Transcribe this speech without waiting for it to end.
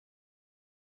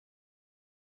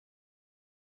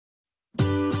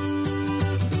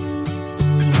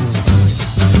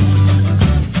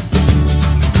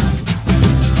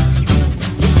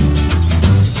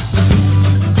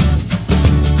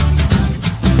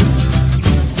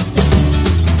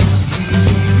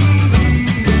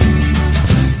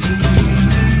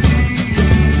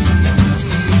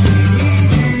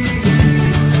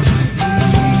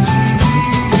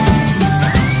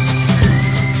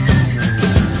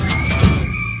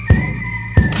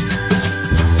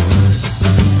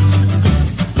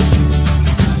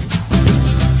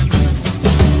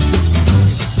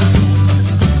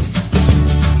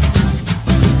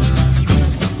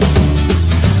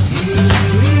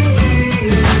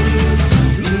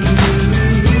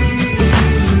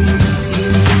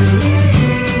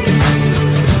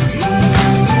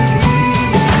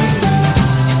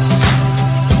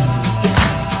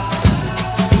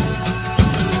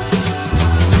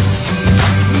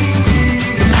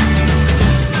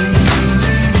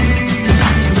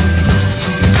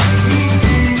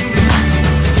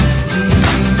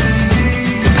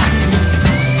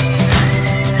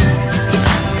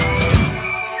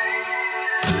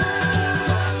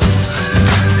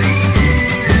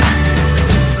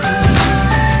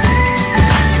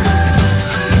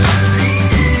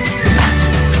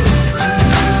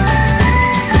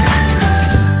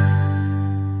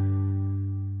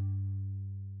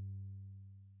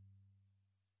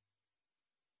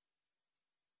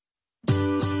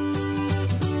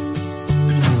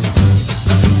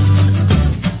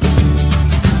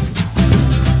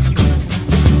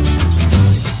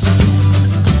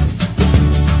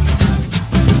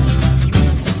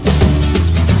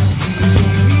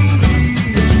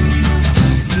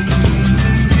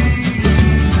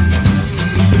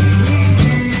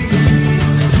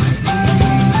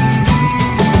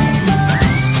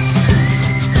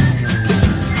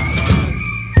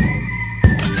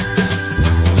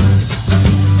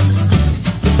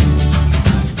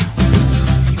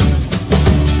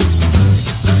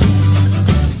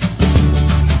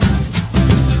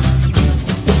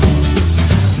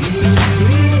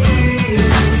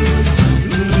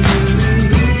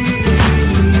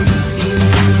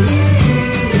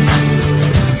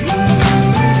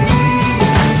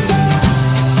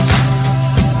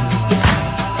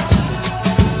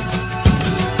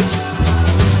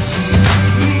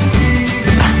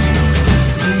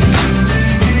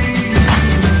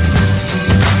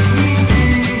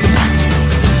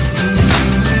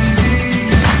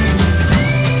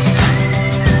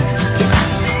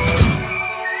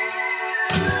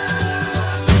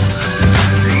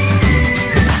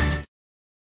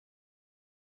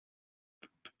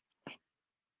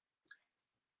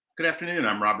Good afternoon.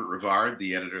 I'm Robert Rivard,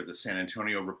 the editor of the San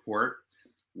Antonio Report.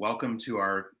 Welcome to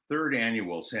our third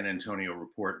annual San Antonio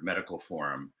Report Medical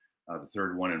Forum, the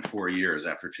third one in 4 years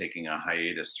after taking a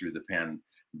hiatus through the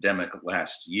pandemic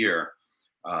last year.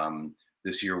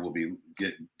 This year we'll be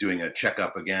doing a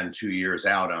checkup again 2 years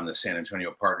out on the San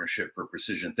Antonio Partnership for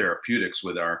Precision Therapeutics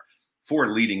with our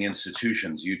four leading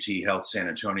institutions: UT Health San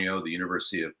Antonio, the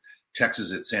University of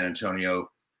Texas at San Antonio,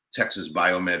 Texas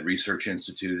Biomed Research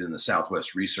Institute, and the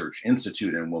Southwest Research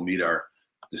Institute. And we'll meet our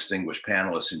distinguished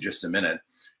panelists in just a minute.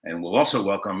 And we'll also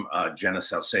welcome Jenna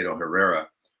Saucedo-Herrera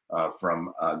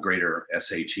from greater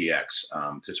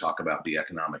SATX to talk about the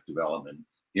economic development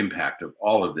impact of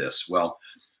all of this. Well,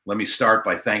 let me start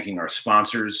by thanking our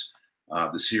sponsors.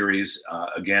 The series,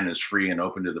 again, is free and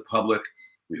open to the public.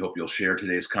 We hope you'll share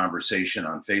today's conversation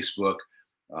on Facebook.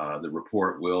 The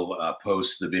report will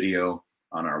post the video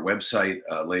on our website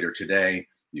later today.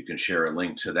 You can share a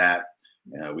link to that.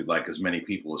 We'd like as many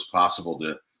people as possible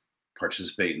to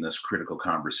participate in this critical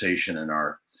conversation in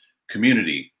our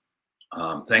community.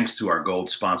 Thanks to our gold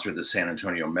sponsor, the San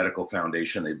Antonio Medical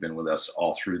Foundation. They've been with us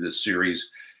all through this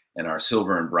series. And our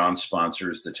silver and bronze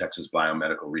sponsors, the Texas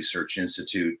Biomedical Research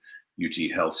Institute, UT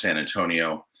Health San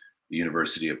Antonio, the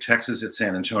University of Texas at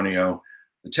San Antonio,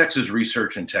 the Texas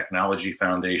Research and Technology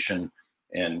Foundation,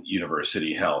 and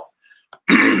University Health.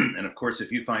 And of course,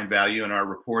 if you find value in our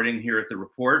reporting here at the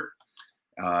Report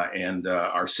and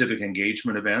our civic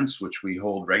engagement events, which we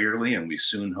hold regularly, and we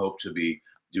soon hope to be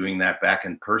doing that back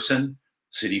in person.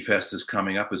 CityFest is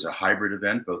coming up as a hybrid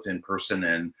event, both in person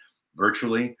and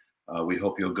virtually. We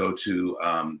hope you'll go to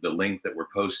the link that we're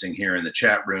posting here in the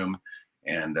chat room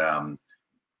and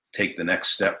take the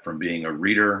next step from being a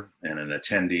reader and an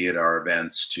attendee at our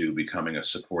events to becoming a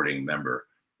supporting member.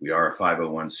 We are a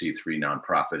 501c3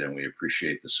 nonprofit, and we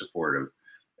appreciate the support of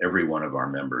every one of our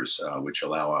members, which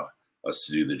allow us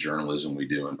to do the journalism we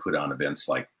do and put on events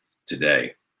like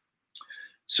today.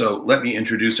 So let me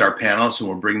introduce our panelists, and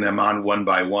we'll bring them on one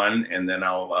by one, and then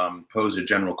I'll pose a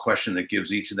general question that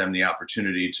gives each of them the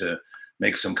opportunity to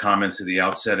make some comments at the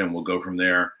outset, and we'll go from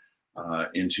there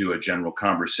into a general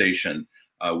conversation.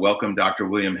 Welcome, Dr.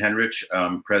 William Henrich,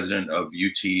 president of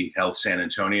UT Health San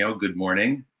Antonio. Good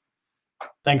morning.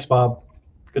 Thanks, Bob.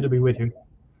 Good to be with you.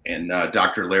 And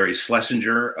Dr. Larry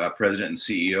Schlesigner, president and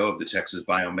CEO of the Texas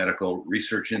Biomedical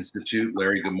Research Institute.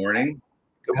 Larry, good morning.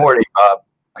 Good morning, Bob.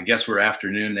 I guess we're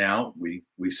afternoon now. We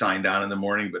signed on in the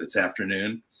morning, but it's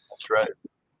afternoon. That's right.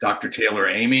 Dr. Taylor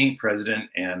Eighmy, president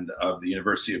and of the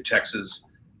University of Texas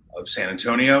of San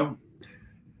Antonio.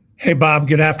 Hey, Bob.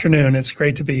 Good afternoon. It's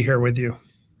great to be here with you.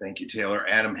 Thank you, Taylor.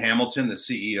 Adam Hamilton, the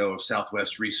CEO of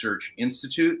Southwest Research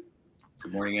Institute.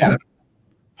 Good morning, Adam.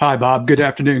 Hi, Bob. Good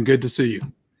afternoon. Good to see you.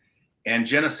 And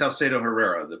Jenna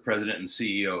Saucedo-Herrera, the president and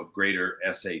CEO of greater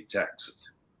SATX,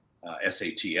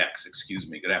 excuse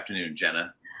me. Good afternoon,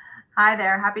 Jenna. Hi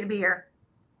there. Happy to be here.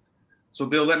 So,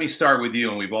 Bill, let me start with you.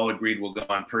 And we've all agreed we'll go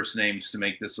on first names to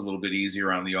make this a little bit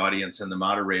easier on the audience and the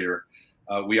moderator.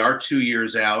 We are 2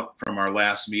 years out from our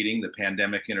last meeting. The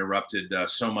pandemic interrupted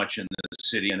so much in the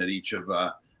city and at each of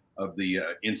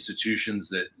the institutions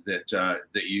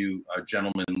that you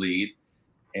gentlemen lead.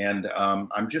 And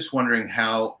I'm just wondering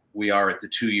how we are at the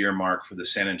 2-year mark for the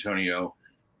San Antonio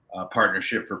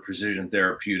Partnership for Precision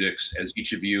Therapeutics, as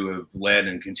each of you have led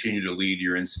and continue to lead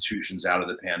your institutions out of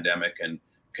the pandemic and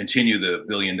continue the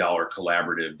billion-dollar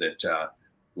collaborative that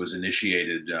was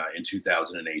initiated in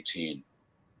 2018.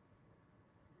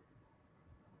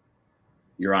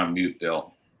 You're on mute,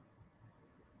 Bill.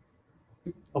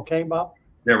 Okay, Bob?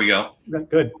 There we go.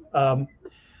 Good.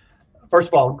 First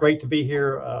of all, great to be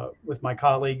here with my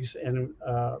colleagues, and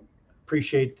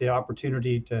appreciate the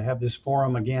opportunity to have this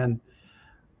forum again.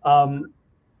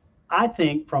 I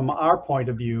think from our point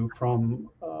of view, from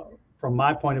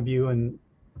my point of view, and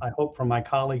I hope from my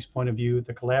colleagues' point of view,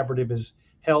 the collaborative is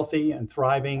healthy and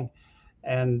thriving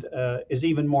and is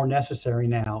even more necessary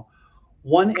now.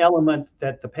 One element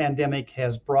that the pandemic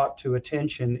has brought to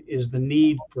attention is the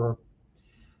need for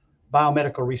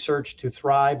biomedical research to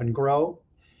thrive and grow.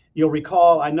 You'll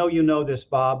recall, I know you know this,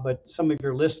 Bob, but some of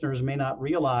your listeners may not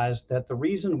realize that the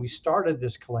reason we started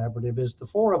this collaborative is the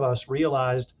four of us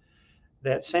realized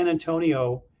that San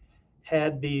Antonio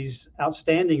had these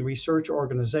outstanding research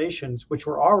organizations which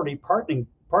were already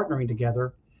partnering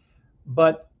together,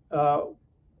 but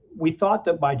we thought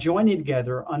that by joining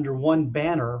together under one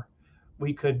banner,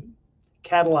 we could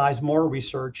catalyze more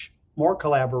research, more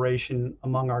collaboration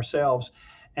among ourselves,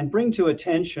 and bring to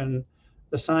attention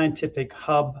the scientific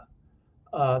hub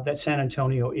that San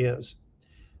Antonio is.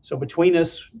 So between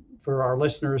us, for our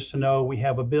listeners to know, we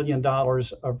have $1 billion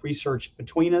of research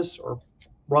between us, or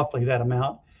roughly that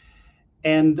amount.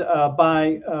 And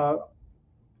by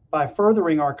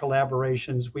furthering our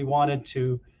collaborations, we wanted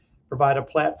to provide a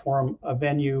platform, a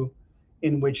venue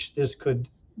in which this could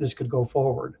go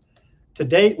forward. To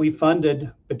date, we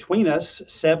funded between us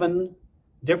 7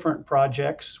 different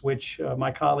projects, which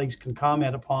my colleagues can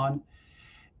comment upon,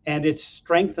 and it's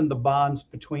strengthened the bonds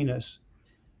between us.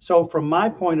 So from my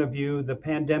point of view, the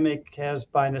pandemic has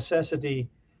by necessity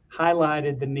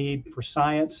highlighted the need for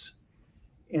science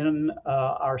in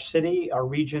our city, our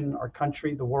region, our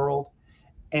country, the world,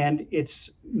 and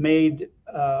it's made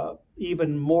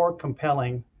even more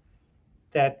compelling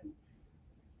that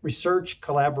research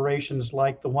collaborations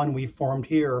like the one we formed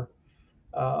here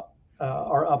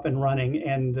are up and running,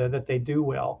 and that they do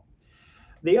well.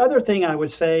 The other thing I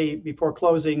would say before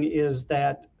closing is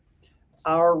that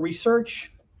our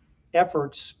research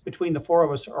efforts between the 4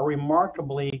 of us are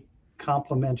remarkably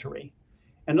complementary.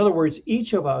 In other words,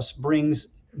 each of us brings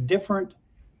different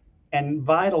and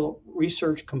vital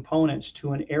research components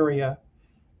to an area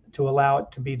to allow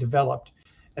it to be developed.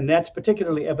 And that's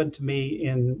particularly evident to me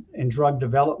in drug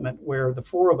development, where the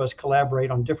 4 of us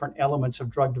collaborate on different elements of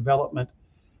drug development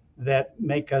that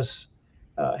make us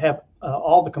have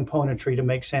all the componentry to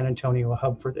make San Antonio a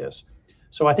hub for this.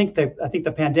 So I think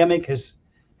the pandemic has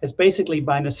basically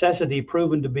by necessity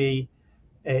proven to be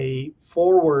a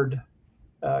forward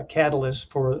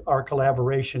catalyst for our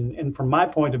collaboration. And from my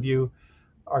point of view,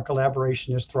 our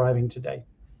collaboration is thriving today.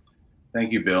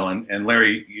 Thank you, Bill. And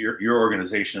Larry, your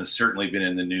organization has certainly been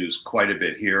in the news quite a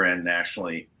bit here and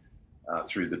nationally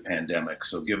through the pandemic.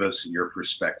 So give us your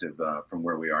perspective from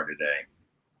where we are today.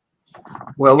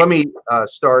 Well, let me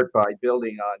start by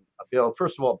building on Bill.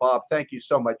 First of all, Bob, thank you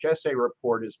so much. SA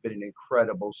Report has been an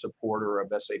incredible supporter of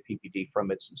SAPPT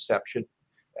from its inception.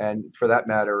 And for that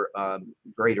matter,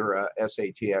 greater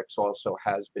SATX also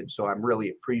has been. So I'm really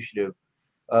appreciative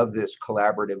of this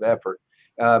collaborative effort.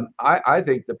 I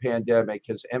think the pandemic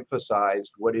has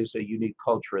emphasized what is a unique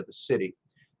culture of the city.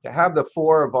 To have the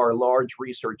 4 of our large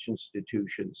research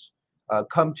institutions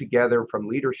come together from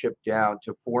leadership down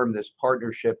to form this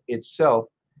partnership itself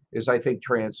is, I think,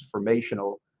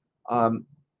 transformational.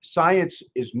 Science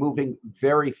is moving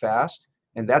very fast,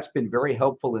 and that's been very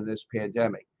helpful in this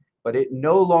pandemic. But it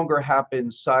no longer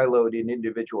happens siloed in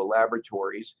individual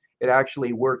laboratories. It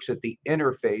actually works at the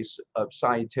interface of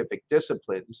scientific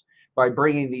disciplines. By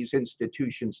bringing these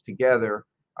institutions together,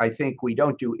 I think we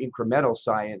don't do incremental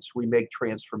science, we make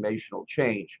transformational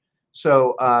change.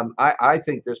 So I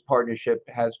think this partnership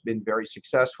has been very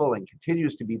successful and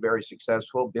continues to be very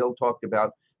successful. Bill talked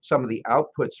about some of the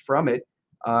outputs from it,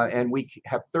 and we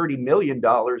have $30 million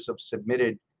of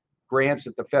submitted grants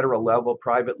at the federal level,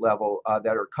 private level,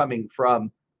 that are coming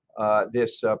from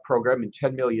this program, and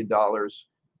 $10 million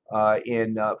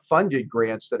in funded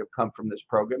grants that have come from this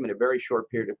program in a very short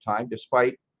period of time,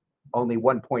 despite only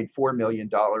 $1.4 million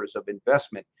of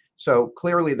investment. So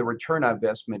clearly the return on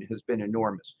investment has been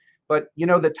enormous. But you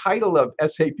know, the title of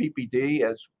SAPPT,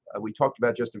 as we talked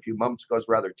about just a few moments ago, is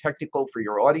rather technical for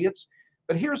your audience.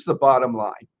 But here's the bottom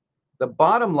line. The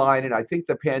bottom line, and I think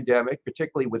the pandemic,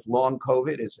 particularly with long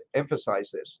COVID, has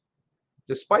emphasized this.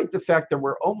 Despite the fact that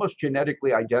we're almost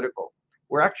genetically identical,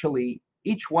 we're actually,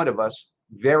 each one of us,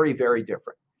 very, very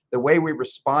different. The way we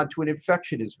respond to an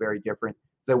infection is very different.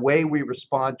 The way we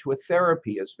respond to a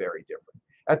therapy is very different.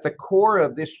 At the core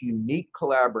of this unique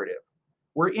collaborative,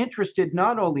 we're interested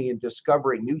not only in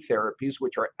discovering new therapies,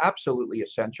 which are absolutely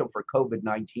essential for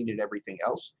COVID-19 and everything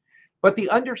else, but the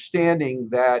understanding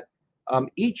that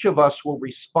each of us will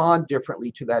respond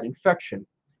differently to that infection.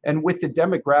 And with the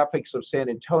demographics of San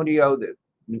Antonio,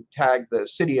 tag the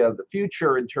city of the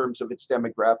future in terms of its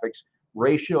demographics,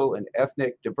 racial and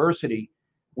ethnic diversity,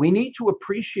 we need to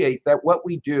appreciate that what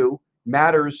we do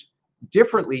matters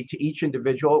differently to each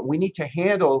individual. We need to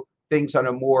handle things on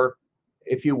a more,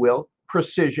 if you will,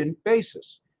 precision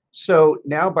basis. So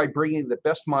now by bringing the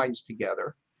best minds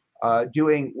together,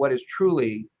 doing what is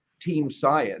truly team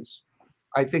science,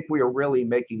 I think we are really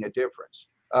making a difference.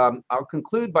 I'll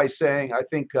conclude by saying, I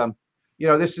think,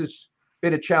 this has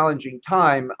been a challenging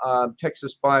time.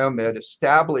 Texas Biomed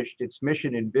established its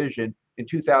mission and vision in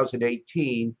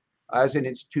 2018 as an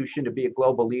institution to be a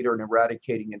global leader in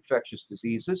eradicating infectious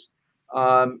diseases.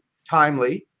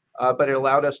 Timely, but it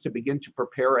allowed us to begin to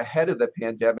prepare ahead of the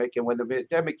pandemic. And when the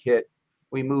pandemic hit,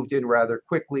 we moved in rather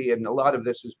quickly, and a lot of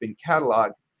this has been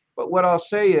cataloged. But what I'll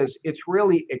say is it's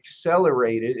really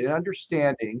accelerated an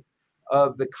understanding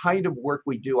of the kind of work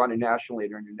we do on a national and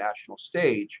international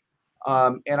stage.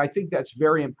 And I think that's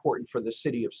very important for the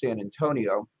city of San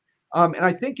Antonio. And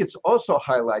I think it's also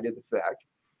highlighted the fact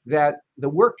that the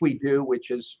work we do,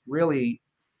 which is really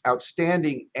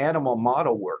outstanding animal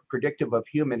model work predictive of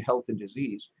human health and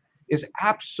disease is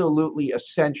absolutely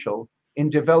essential in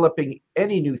developing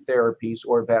any new therapies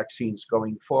or vaccines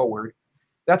going forward.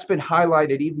 That's been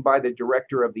highlighted even by the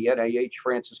director of the NIH,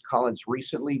 Francis Collins,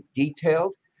 recently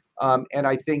detailed. And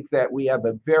I think that we have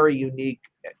a very unique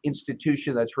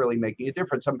institution that's really making a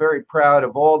difference. I'm very proud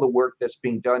of all the work that's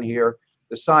being done here.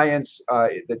 The science,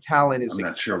 the talent is. I'm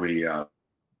not sure we.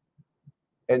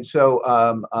 And so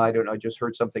I don't know. I just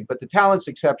heard something, but the talent's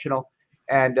exceptional,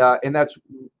 and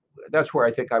that's where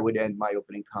I think I would end my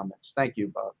opening comments. Thank you,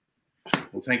 Bob.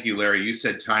 Well, thank you, Larry. You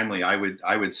said timely. I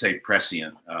would say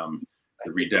prescient. The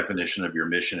redefinition of your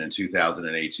mission in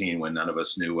 2018, when none of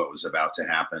us knew what was about to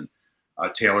happen.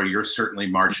 Taylor, you're certainly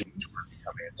marching toward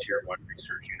becoming a Tier 1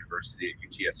 research university at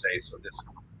UTSA, so this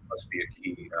must be a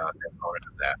key component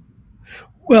of that.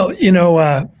 Well, you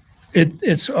know,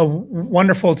 it's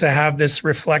wonderful to have this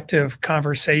reflective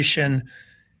conversation,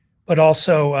 but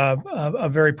also a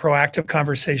very proactive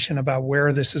conversation about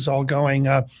where this is all going.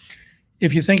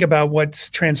 If you think about what's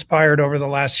transpired over the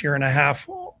last year and a half,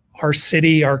 our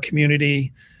city, our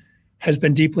community has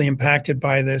been deeply impacted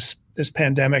by this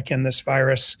pandemic and this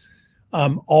virus.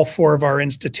 All four of our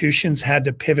institutions had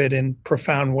to pivot in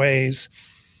profound ways.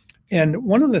 And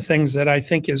one of the things that I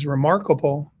think is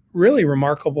remarkable, really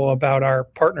remarkable about our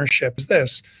partnership is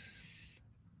this.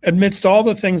 Amidst all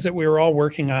the things that we were all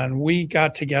working on, we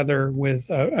got together with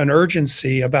an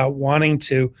urgency about wanting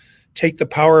to take the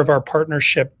power of our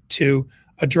partnership to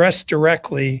address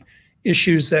directly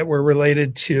issues that were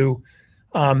related to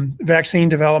vaccine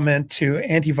development, to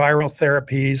antiviral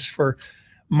therapies, for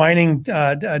mining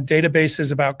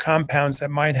databases about compounds that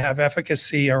might have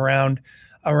efficacy around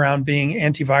being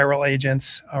antiviral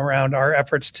agents, around our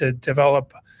efforts to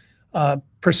develop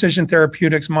precision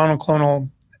therapeutics, monoclonal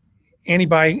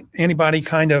antibody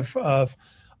kind of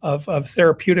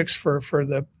therapeutics for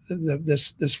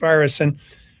this virus. And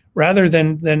rather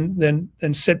than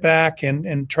sit back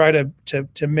and try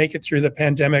to make it through the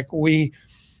pandemic, we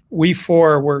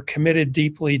four were committed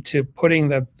deeply to putting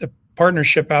the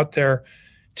partnership out there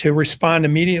to respond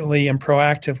immediately and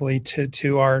proactively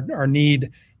to our need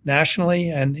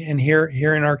nationally and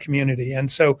here in our community.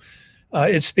 And so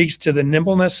it speaks to the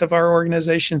nimbleness of our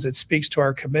organizations. It speaks to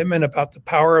our commitment about the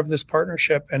power of this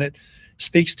partnership. And it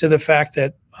speaks to the fact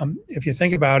that if you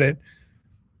think about it,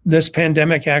 this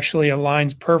pandemic actually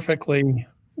aligns perfectly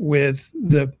with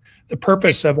the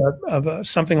purpose of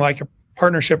something like a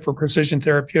partnership for precision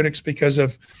therapeutics, because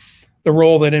of the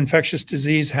role that infectious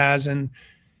disease has in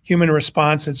human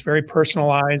response. It's very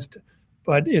personalized,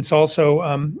 but it's also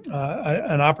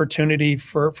an opportunity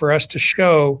for us to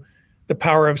show the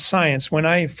power of science. When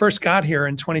I first got here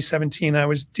in 2017, I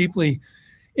was deeply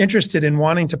interested in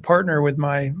wanting to partner with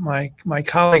my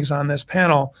colleagues on this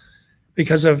panel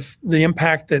because of the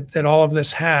impact that all of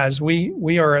this has.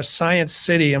 We are a science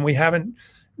city, and we haven't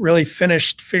really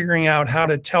finished figuring out how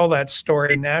to tell that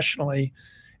story nationally.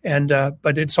 And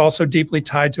but it's also deeply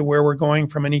tied to where we're going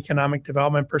from an economic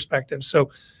development perspective.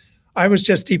 So I was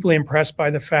just deeply impressed by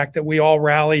the fact that we all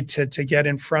rallied to get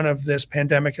in front of this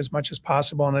pandemic as much as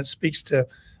possible. And it speaks to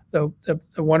the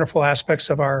wonderful aspects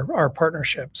of our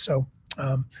partnership. So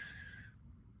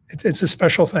it's a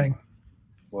special thing.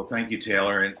 Well, thank you,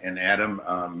 Taylor. And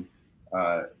Adam,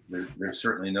 there's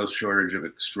certainly no shortage of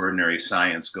extraordinary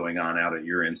science going on out at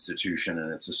your institution.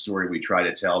 And it's a story we try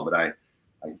to tell, but I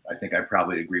think I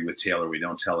probably agree with Taylor. We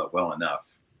don't tell it well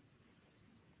enough.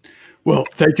 Well,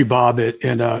 thank you, Bob.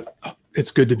 And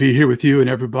it's good to be here with you and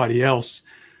everybody else.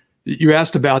 You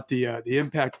asked about the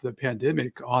impact of the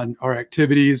pandemic on our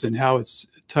activities and how it's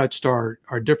touched our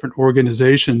different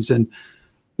organizations. And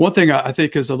one thing I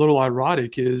think is a little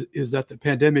ironic is that the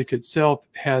pandemic itself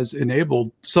has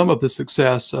enabled some of the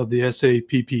success of the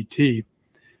SAPPT.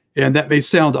 And that may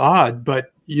sound odd,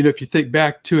 but you know, if you think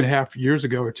back 2.5 years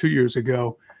ago or 2 years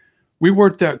ago, we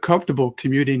weren't that comfortable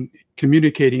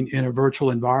communicating in a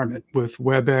virtual environment with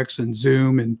WebEx and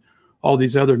Zoom and all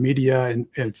these other media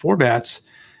and formats.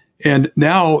 And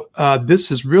now this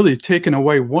has really taken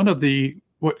away one of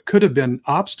what could have been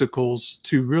obstacles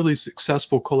to really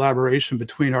successful collaboration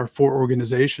between our four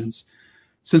organizations.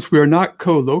 Since we are not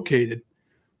co-located,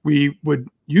 we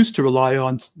used to rely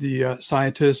on the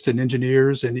scientists and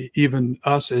engineers and even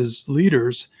us as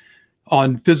leaders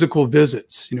on physical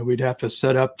visits. You know, we'd have to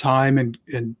set up time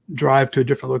and drive to a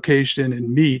different location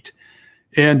and meet.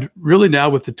 And really now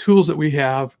with the tools that we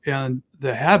have and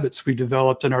the habits we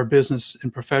developed in our business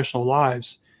and professional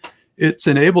lives, it's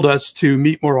enabled us to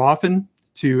meet more often,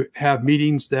 to have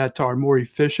meetings that are more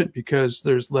efficient because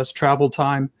there's less travel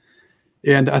time.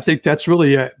 And I think that's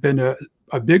really been a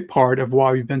a big part of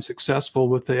why we've been successful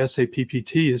with the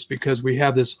SAPPT is because we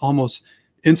have this almost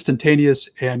instantaneous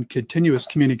and continuous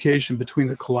communication between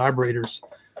the collaborators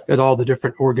at all the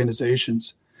different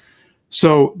organizations.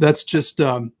 So that's just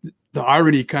the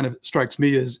irony kind of strikes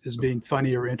me as being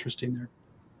funny or interesting there.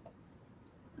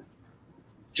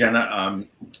 Jenna,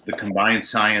 the combined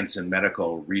science and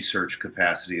medical research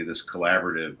capacity of this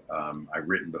collaborative, I've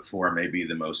written before, may be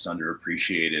the most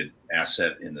underappreciated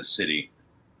asset in the city.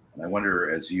 And I wonder,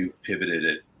 as you pivoted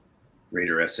at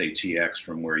greater SATX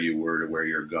from where you were to where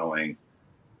you're going,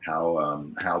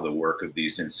 how the work of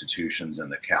these institutions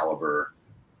and the caliber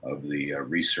of the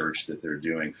research that they're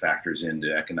doing factors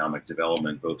into economic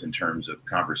development, both in terms of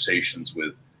conversations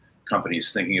with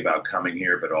companies thinking about coming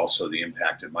here, but also the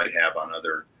impact it might have on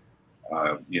other,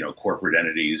 corporate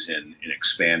entities in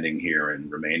expanding here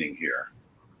and remaining here.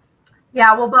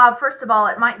 Yeah, well, Bob, first of all,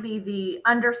 it might be the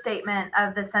understatement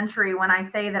of the century when I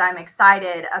say that I'm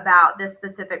excited about this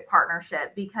specific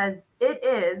partnership, because it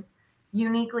is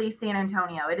uniquely San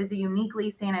Antonio. It is a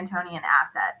uniquely San Antonian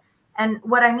asset. And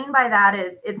what I mean by that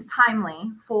is it's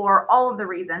timely for all of the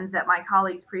reasons that my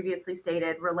colleagues previously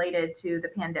stated related to the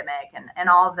pandemic and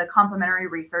all of the complementary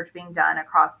research being done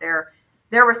across their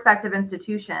respective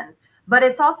institutions. But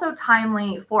it's also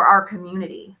timely for our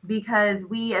community because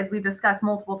we, as we've discussed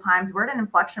multiple times, we're at an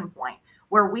inflection point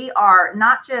where we are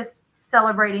not just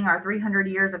celebrating our 300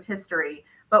 years of history,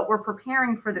 but we're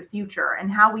preparing for the future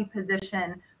and how we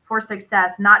position for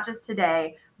success, not just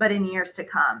today, but in years to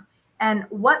come. And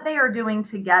what they are doing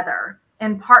together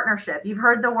in partnership, you've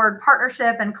heard the word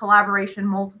partnership and collaboration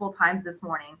multiple times this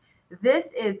morning. This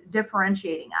is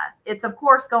differentiating us. It's of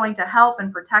course going to help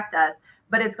and protect us,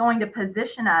 but it's going to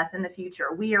position us in the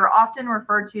future. We are often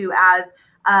referred to as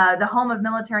the home of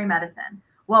military medicine.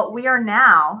 Well, we are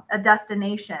now a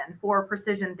destination for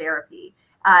precision therapy.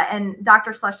 And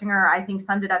Dr. Schlesigner, I think,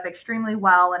 summed it up extremely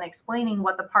well in explaining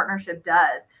what the partnership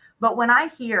does. But when I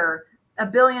hear $1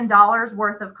 billion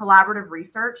worth of collaborative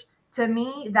research, to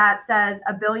me, that says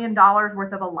 $1 billion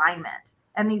worth of alignment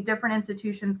and these different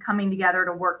institutions coming together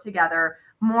to work together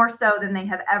more so than they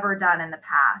have ever done in the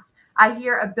past. I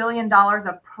hear $1 billion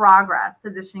of progress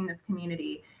positioning this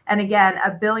community. And again,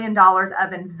 $1 billion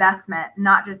of investment,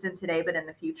 not just in today, but in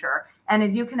the future. And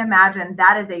as you can imagine,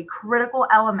 that is a critical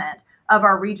element of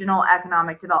our regional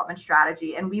economic development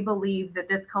strategy. And we believe that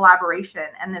this collaboration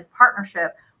and this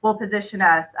partnership will position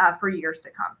us for years to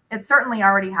come. It's certainly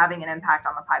already having an impact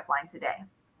on the pipeline today.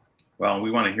 Well,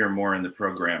 we want to hear more in the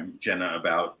program, Jenna,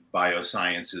 about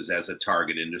biosciences as a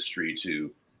target industry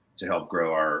to help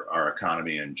grow our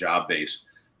economy and job base.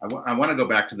 I want to go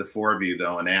back to the four of you,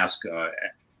 though, and ask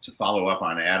to follow up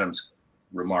on Adam's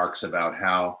remarks about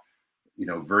how,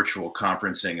 virtual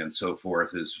conferencing and so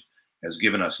forth has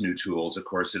given us new tools. Of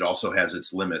course, it also has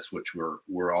its limits, which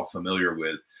we're all familiar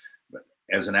with.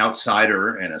 As an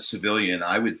outsider and a civilian,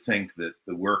 I would think that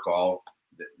the work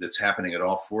that's happening at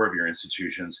all four of your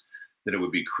institutions, that it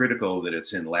would be critical that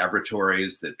it's in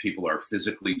laboratories, that people are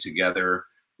physically together,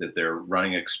 that they're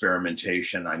running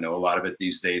experimentation. I know a lot of it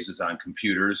these days is on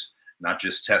computers, not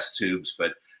just test tubes,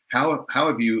 but how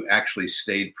have you actually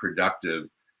stayed productive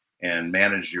and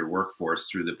managed your workforce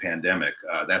through the pandemic?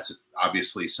 That's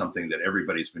obviously something that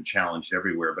everybody's been challenged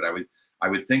everywhere, but I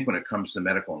would think when it comes to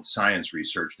medical and science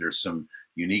research, there's some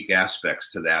unique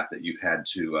aspects to that you've had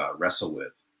to wrestle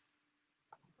with.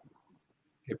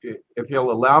 If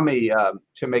you'll allow me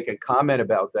to make a comment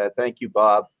about that, thank you,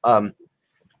 Bob.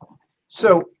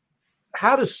 So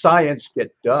how does science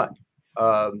get done?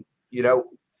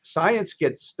 Science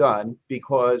gets done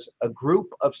because a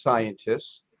group of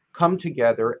scientists come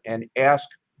together and ask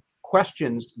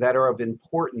questions that are of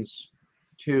importance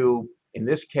to, in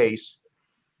this case,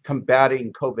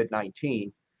 combating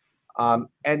COVID-19.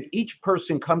 And each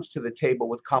person comes to the table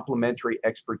with complementary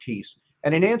expertise.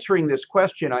 And in answering this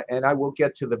question, and I will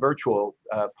get to the virtual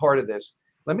part of this,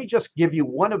 let me just give you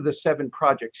one of the 7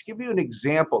 projects, give you an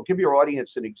example, give your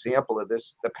audience an example of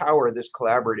this, the power of this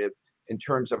collaborative in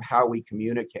terms of how we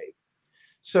communicate.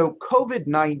 So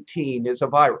COVID-19 is a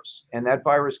virus, and that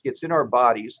virus gets in our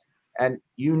bodies, and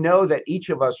you know that each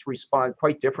of us respond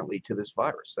quite differently to this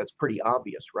virus. That's pretty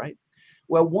obvious, right?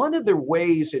 Well, one of the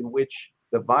ways in which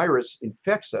the virus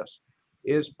infects us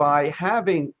is by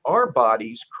having our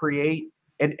bodies create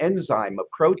an enzyme, a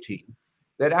protein,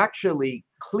 that actually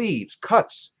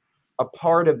cuts a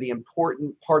part of the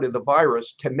important part of the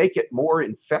virus to make it more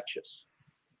infectious.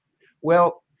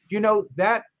 Well,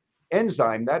 that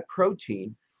enzyme, that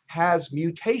protein, has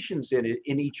mutations in it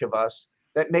in each of us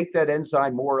that make that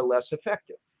enzyme more or less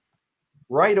effective.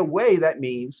 Right away, that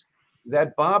means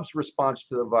that Bob's response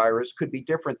to the virus could be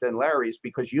different than Larry's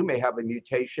because you may have a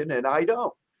mutation and I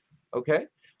don't. Okay.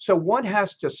 So one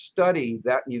has to study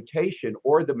that mutation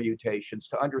or the mutations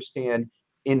to understand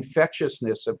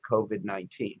infectiousness of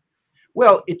COVID-19.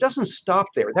 Well, it doesn't stop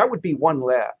there. That would be one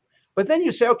lab. But then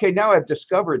you say, okay, now I've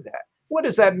discovered that. What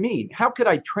does that mean? How could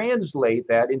I translate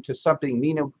that into something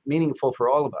meaningful for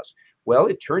all of us? Well,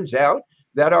 it turns out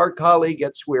that our colleague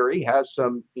at Swery has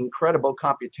some incredible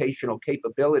computational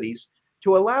capabilities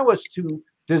to allow us to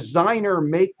design or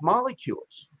make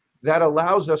molecules that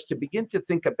allows us to begin to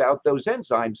think about those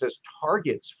enzymes as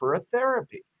targets for a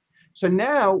therapy. So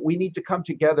now we need to come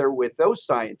together with those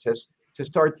scientists to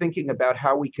start thinking about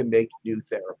how we can make new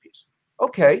therapies.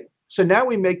 Okay, so now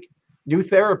we make new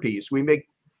therapies. We make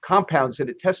compounds in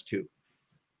a test tube.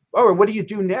 Oh, what do you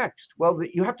do next? Well,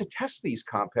 you have to test these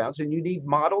compounds and you need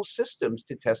model systems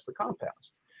to test the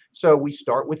compounds. So we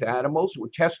start with animals,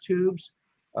 with test tubes,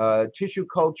 tissue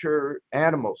culture,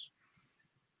 animals.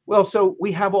 Well, so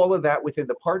we have all of that within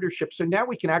the partnership. So now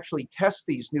we can actually test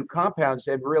these new compounds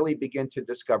and really begin to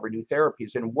discover new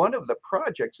therapies. And one of the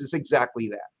projects is exactly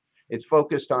that. It's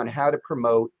focused on how to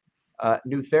promote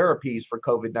new therapies for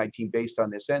COVID-19 based on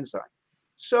this enzyme.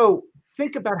 So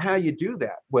think about how you do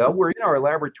that. Well, we're in our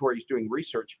laboratories doing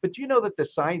research, but do you know that the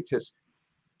scientists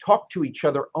talk to each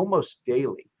other almost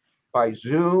daily by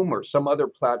Zoom or some other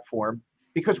platform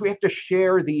because we have to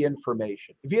share the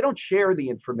information. If you don't share the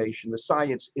information, the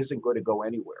science isn't going to go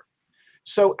anywhere.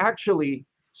 So actually,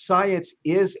 science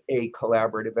is a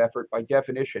collaborative effort by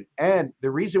definition. And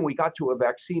the reason we got to a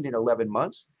vaccine in 11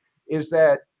 months is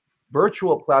that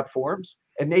virtual platforms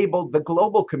enabled the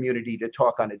global community to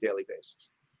talk on a daily basis.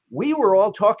 We were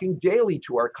all talking daily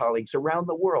to our colleagues around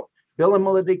the world. Bill and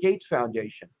Melinda Gates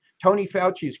Foundation, Tony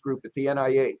Fauci's group at the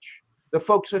NIH, the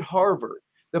folks at Harvard,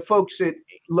 the folks at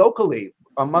locally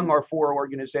among our 4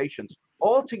 organizations,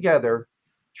 all together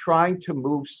trying to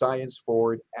move science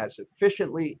forward as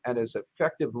efficiently and as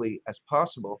effectively as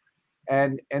possible.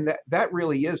 And that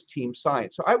really is team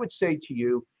science. So I would say to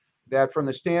you that from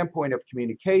the standpoint of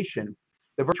communication,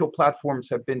 the virtual platforms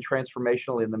have been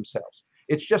transformational in themselves.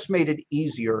 It's just made it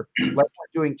easier, like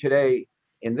we're doing today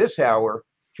in this hour,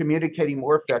 communicating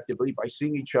more effectively by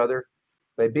seeing each other,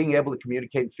 by being able to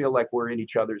communicate and feel like we're in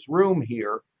each other's room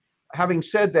here. Having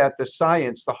said that, the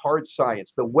science, the hard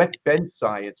science, the wet bench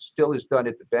science still is done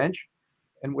at the bench.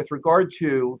 And with regard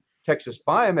to Texas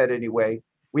Biomed anyway,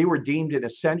 we were deemed an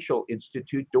essential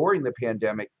institute during the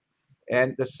pandemic,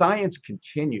 and the science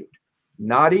continued,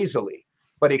 not easily,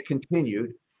 but it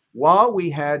continued while we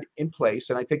had in place,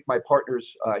 and I think my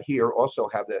partners here also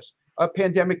have this, a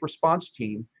pandemic response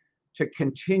team to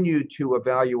continue to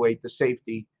evaluate the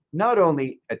safety, not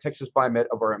only at Texas Biomed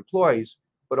of our employees,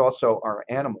 but also our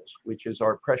animals, which is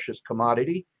our precious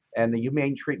commodity, and the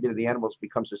humane treatment of the animals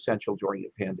becomes essential during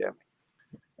the pandemic.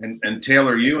 And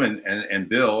Taylor, you and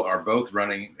Bill are both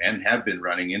running and have been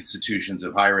running institutions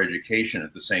of higher education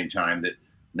at the same time that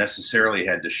necessarily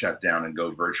had to shut down and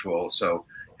go virtual. So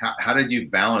how did you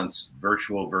balance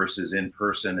virtual versus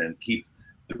in-person and keep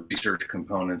the research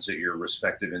components at your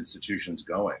respective institutions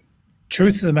going?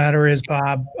 Truth of the matter is,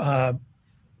 Bob,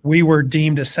 we were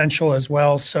deemed essential as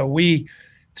well. So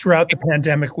throughout the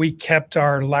pandemic, we kept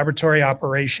our laboratory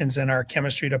operations in our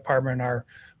chemistry department, our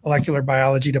molecular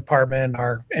biology department,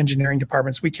 our engineering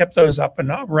departments. We kept those up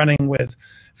and running with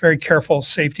very careful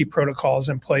safety protocols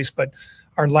in place, but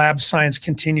our lab science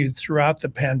continued throughout the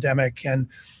pandemic. And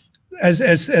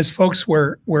as folks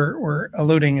were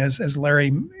alluding, as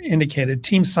Larry indicated,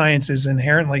 team science is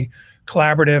inherently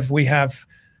collaborative. We have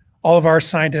all of our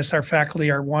scientists, our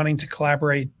faculty are wanting to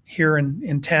collaborate here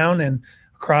in town and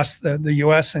across the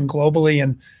US and globally.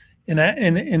 And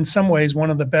in some ways,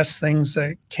 one of the best things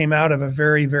that came out of a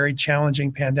very, very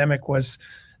challenging pandemic was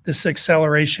this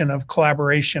acceleration of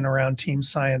collaboration around team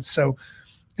science. So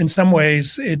in some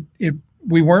ways,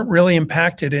 we weren't really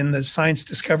impacted in the science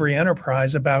discovery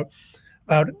enterprise about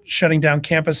shutting down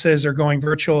campuses or going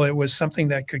virtual. It was something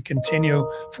that could continue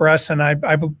for us. And I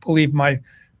believe my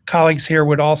colleagues here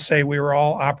would all say we were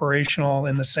all operational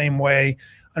in the same way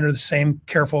under the same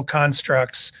careful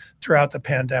constructs throughout the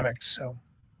pandemic. So,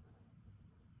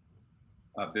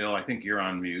 Bill, I think you're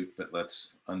on mute, but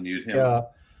let's unmute him. Yeah.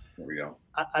 There we go.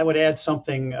 I would add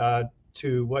something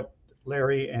to what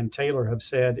Larry and Taylor have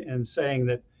said in saying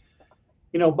that,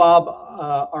 Bob,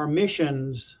 our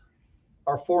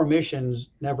 4 missions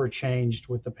never changed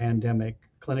with the pandemic: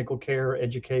 clinical care,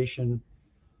 education,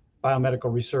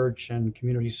 biomedical research, and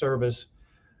community service.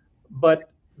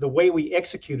 But the way we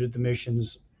executed the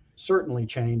missions certainly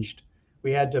changed.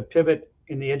 We had to pivot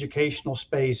in the educational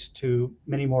space to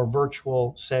many more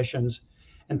virtual sessions.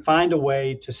 and find a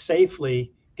way to safely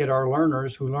get our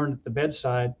learners who learn at the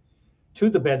bedside to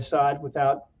the bedside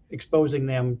without exposing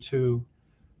them to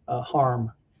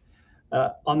harm.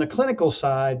 On the clinical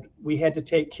side, we had to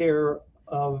take care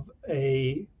of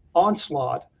an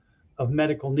onslaught of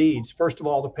medical needs. First of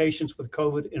all, the patients with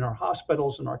COVID in our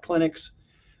hospitals and our clinics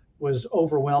was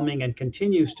overwhelming and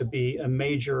continues to be a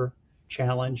major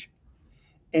challenge.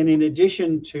 And in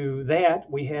addition to that,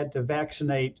 we had to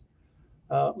vaccinate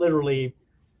literally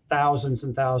thousands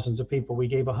and thousands of people. We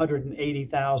gave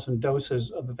 180,000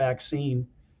 doses of the vaccine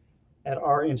at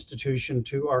our institution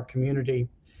to our community.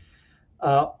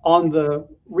 On the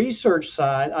research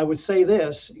side, I would say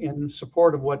this in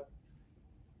support of what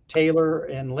Taylor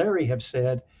and Larry have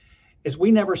said, is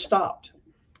we never stopped.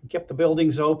 We kept the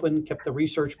buildings open, kept the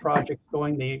research project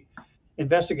going. The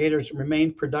investigators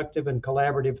remained productive and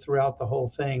collaborative throughout the whole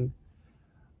thing.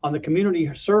 On the community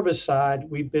service side,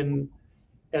 we've been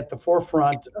at the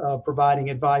forefront of providing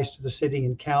advice to the city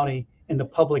and county in the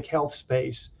public health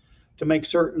space to make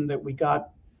certain that we got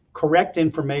correct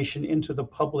information into the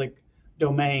public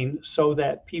domain so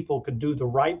that people could do the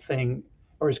right thing,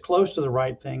 or as close to the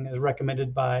right thing as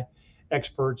recommended by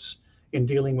experts in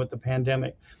dealing with the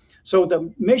pandemic. So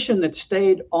the mission that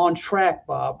stayed on track,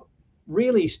 Bob,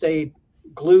 really stayed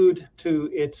glued to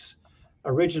its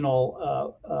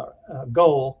original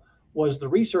goal, was the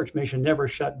research mission never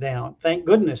shut down. Thank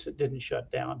goodness it didn't shut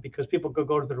down, because people could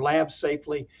go to their labs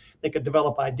safely, they could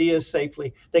develop ideas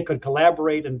safely, they could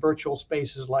collaborate in virtual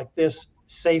spaces like this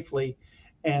safely,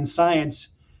 and science,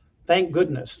 thank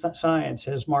goodness, science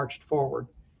has marched forward.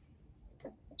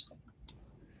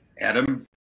 Adam?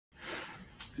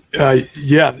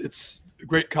 Yeah, it's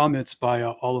great comments by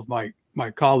all of my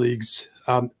colleagues.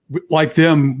 Like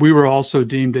them, we were also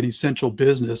deemed an essential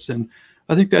business, and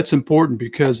I think that's important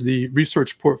because the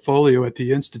research portfolio at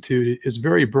the Institute is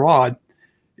very broad,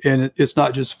 and it's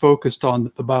not just focused on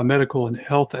the biomedical and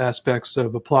health aspects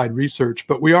of applied research,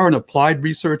 but we are an applied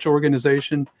research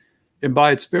organization. And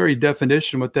by its very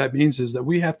definition, what that means is that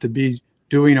we have to be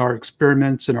doing our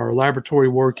experiments and our laboratory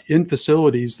work in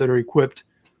facilities that are equipped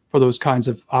for those kinds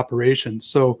of operations.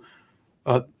 So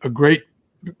a great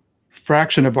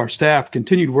fraction of our staff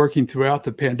continued working throughout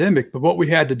the pandemic, but what we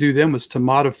had to do then was to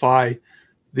modify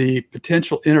the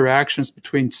potential interactions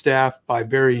between staff by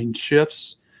varying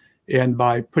shifts and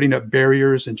by putting up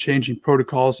barriers and changing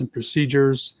protocols and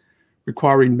procedures,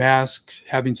 requiring masks,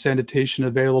 having sanitation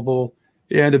available,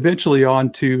 and eventually on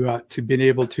to being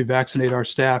able to vaccinate our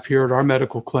staff here at our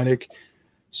medical clinic.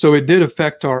 So it did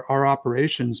affect our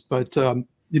operations, but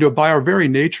you know, by our very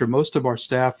nature, most of our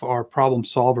staff are problem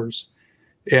solvers,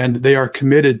 and they are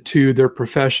committed to their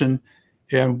profession.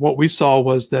 And what we saw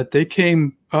was that they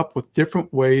came up with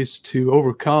different ways to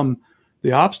overcome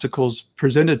the obstacles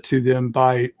presented to them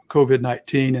by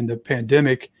COVID-19 and the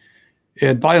pandemic.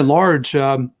 And by and large,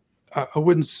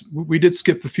 we did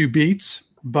skip a few beats,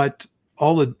 but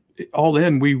all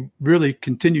in, we really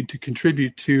continued to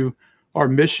contribute to our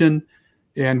mission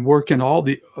and work in all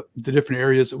the different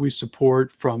areas that we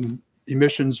support, from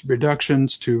emissions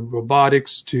reductions to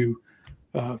robotics to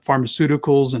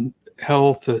pharmaceuticals and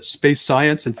health, space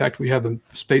science. In fact, we have a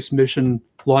space mission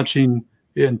launching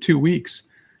in 2 weeks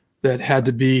that had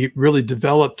to be really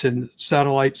developed and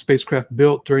satellite spacecraft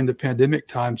built during the pandemic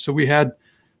time. So we had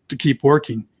to keep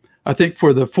working. I think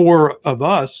for the four of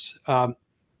us,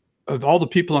 of all the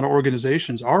people in our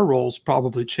organizations, our roles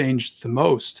probably changed the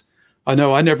most. I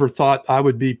know I never thought I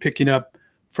would be picking up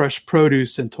fresh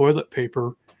produce and toilet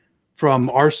paper from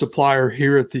our supplier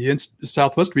here at the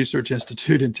Southwest Research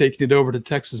Institute and taking it over to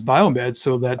Texas Biomed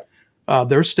so that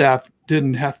their staff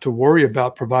didn't have to worry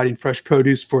about providing fresh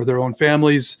produce for their own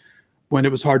families when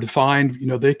it was hard to find. You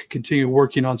know, they could continue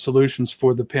working on solutions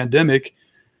for the pandemic.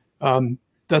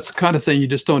 That's the kind of thing you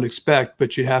just don't expect,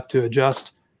 but you have to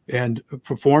adjust and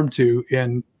perform to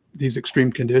in these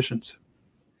extreme conditions.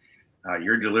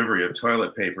 Your delivery of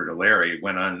toilet paper to Larry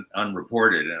went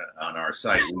unreported on our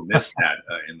site. We missed that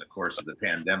in the course of the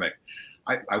pandemic.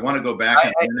 I want to go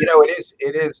back. You know, it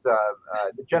is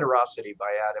the generosity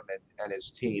by Adam and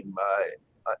his team,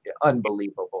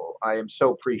 unbelievable. I am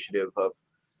so appreciative of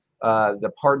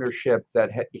the partnership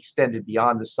that extended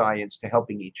beyond the science to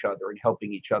helping each other and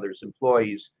helping each other's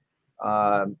employees.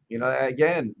 You know,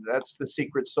 again, that's the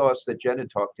secret sauce that Jenna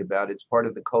talked about. It's part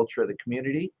of the culture of the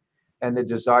community and the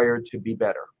desire to be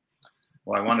better.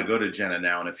 Well, I want to go to Jenna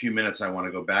now. In a few minutes, I want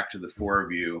to go back to the four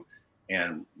of you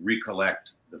and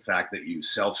recollect the fact that you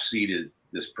self-seeded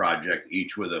this project,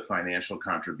 each with a financial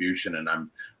contribution. And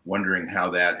I'm wondering how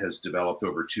that has developed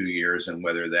over 2 years and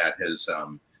whether that has,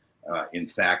 in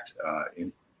fact,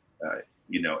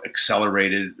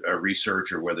 accelerated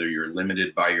research, or whether you're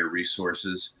limited by your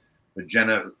resources. But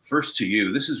Jenna, first to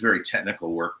you, this is very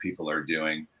technical work people are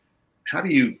doing. How do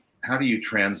you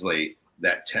translate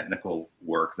that technical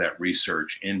work, that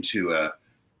research, into a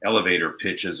elevator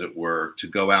pitch, as it were, to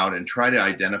go out and try to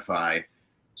identify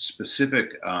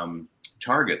specific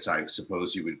targets, I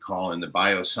suppose you would call, in the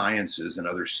biosciences in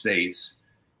other states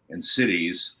and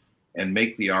cities, and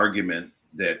make the argument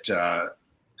that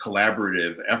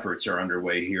collaborative efforts are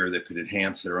underway here that could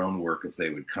enhance their own work if they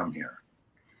would come here?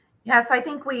 Yeah, so I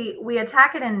think we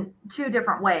attack it in two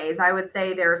different ways. I would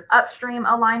say there's upstream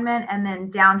alignment and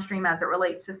then downstream as it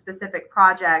relates to specific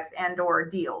projects and or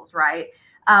deals, right?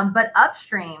 But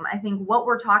upstream, I think what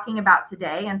we're talking about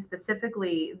today, and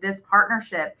specifically this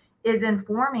partnership, is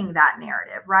informing that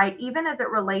narrative, right? Even as it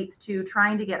relates to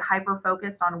trying to get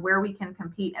hyper-focused on where we can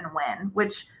compete and win,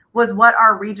 which was what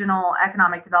our regional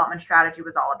economic development strategy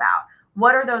was all about.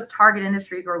 What are those target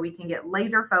industries where we can get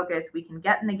laser focused, we can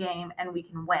get in the game, and we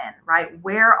can win, right?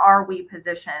 Where are we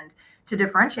positioned to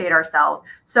differentiate ourselves?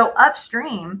 So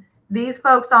upstream, these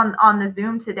folks on the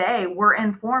Zoom today were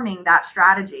informing that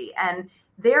strategy. And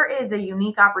there is a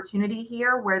unique opportunity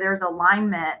here where there's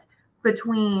alignment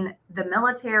between the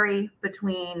military,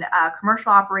 between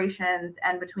commercial operations,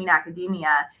 and between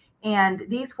academia. And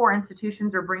these four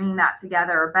institutions are bringing that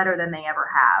together better than they ever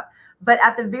have. But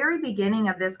at the very beginning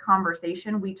of this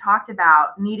conversation, we talked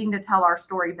about needing to tell our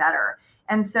story better.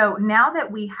 And so now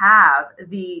that we have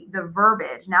the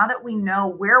verbiage, now that we know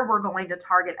where we're going to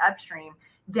target upstream,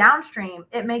 downstream,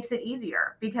 it makes it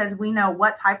easier because we know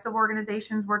what types of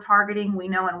organizations we're targeting. We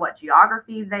know in what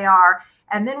geographies they are.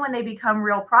 And then when they become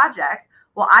real projects,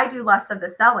 well, I do less of the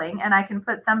selling, and I can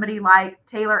put somebody like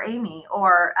Taylor Eighmy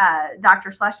or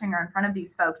Dr. Schlesigner in front of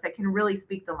these folks that can really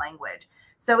speak the language.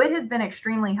 So it has been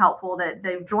extremely helpful that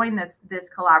they've joined this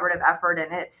collaborative effort.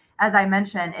 And it, as I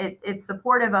mentioned, it's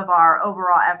supportive of our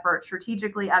overall effort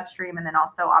strategically upstream and then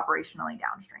also operationally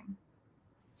downstream.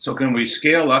 So can we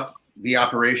scale up the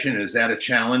operation? Is that a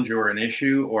challenge or an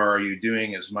issue, or are you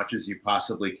doing as much as you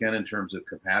possibly can in terms of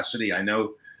capacity? I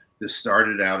know this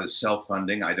started out as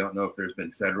self-funding. I don't know if there's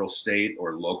been federal, state,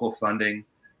 or local funding,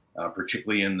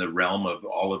 particularly in the realm of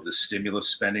all of the stimulus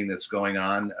spending that's going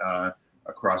on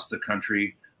across the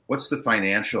country. What's the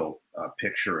financial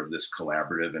picture of this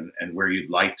collaborative, and where you'd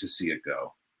like to see it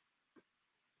go?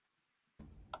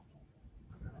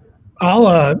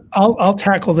 I'll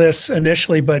tackle this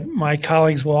initially, but my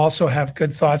colleagues will also have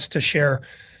good thoughts to share.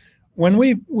 When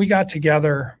we got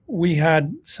together, we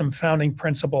had some founding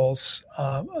principles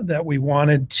that we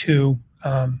wanted to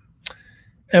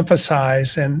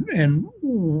emphasize, and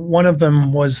one of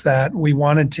them was that we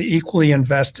wanted to equally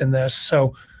invest in this.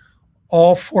 So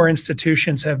all four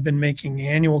institutions have been making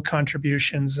annual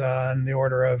contributions on the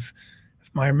order of,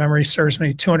 if my memory serves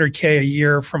me, $200K a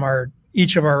year from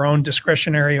each of our own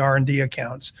discretionary R&D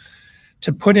accounts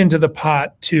to put into the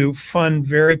pot to fund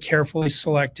very carefully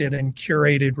selected and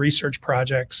curated research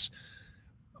projects.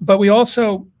 But we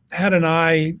also had an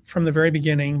eye from the very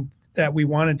beginning that we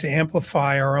wanted to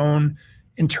amplify our own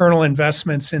internal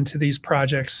investments into these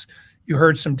projects. You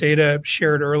heard some data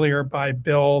shared earlier by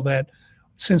Bill that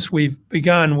since we've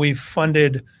begun, we've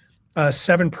funded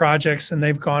 7 projects, and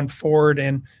they've gone forward,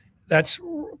 and that's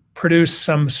produced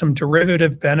some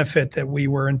derivative benefit that we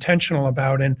were intentional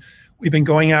about. And we've been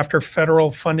going after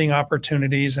federal funding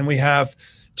opportunities, and we have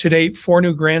to date 4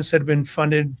 new grants that have been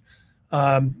funded,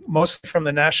 mostly from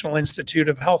the National Institute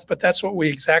of Health. But that's what we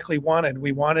exactly wanted.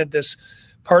 We wanted this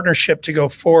partnership to go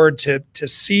forward to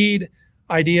seed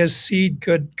ideas, seed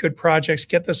good projects,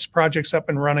 get those projects up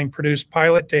and running, produce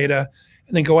pilot data,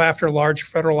 and then go after large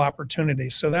federal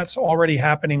opportunities. So that's already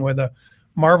happening with a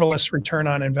marvelous return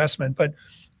on investment. But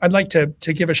I'd like to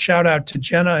give a shout out to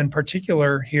Jenna in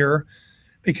particular here,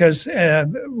 because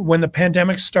when the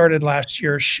pandemic started last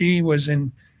year, she was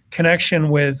in connection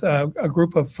with a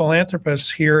group of philanthropists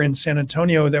here in San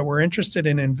Antonio that were interested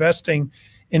in investing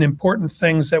in important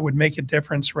things that would make a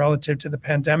difference relative to the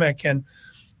pandemic. And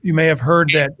you may have heard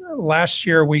that last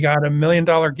year we got $1 million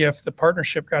gift. The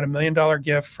partnership got $1 million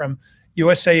gift from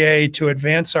USAA to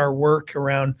advance our work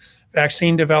around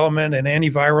vaccine development and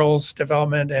antivirals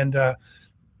development. And that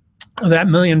 $1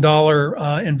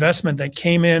 million investment that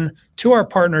came in to our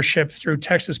partnership through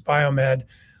Texas Biomed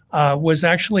was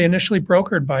actually initially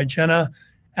brokered by Jenna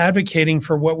advocating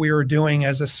for what we were doing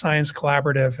as a science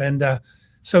collaborative. And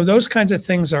so those kinds of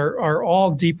things are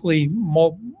all deeply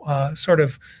sort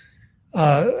of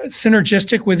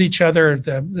synergistic with each other.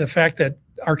 The fact that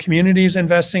our community is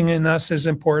investing in us is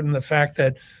important. The fact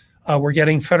that we're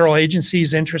getting federal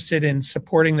agencies interested in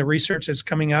supporting the research that's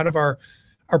coming out of our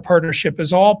our partnership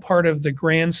is all part of the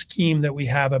grand scheme that we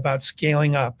have about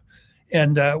scaling up.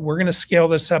 And we're going to scale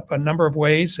this up a number of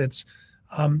ways.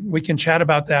 We can chat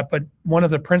about that, but one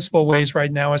of the principal ways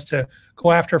right now is to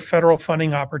go after federal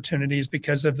funding opportunities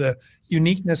because of the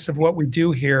uniqueness of what we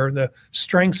do here, the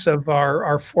strengths of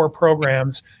our 4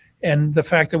 programs, and the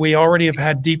fact that we already have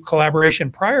had deep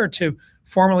collaboration prior to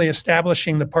formally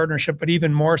establishing the partnership, but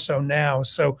even more so now.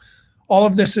 So all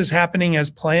of this is happening as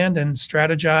planned and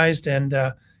strategized, and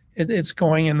it's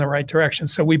going in the right direction.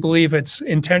 So we believe it's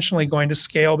intentionally going to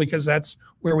scale because that's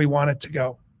where we want it to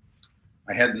go.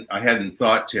 I hadn't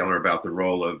thought, Taylor, about the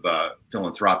role of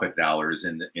philanthropic dollars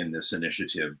in this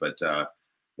initiative, but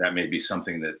that may be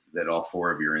something that all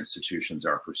 4 of your institutions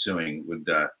are pursuing. Would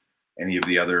any of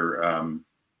the other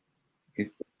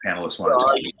panelists want to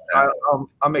talk about that?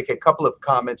 I'll make a couple of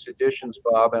comments, additions,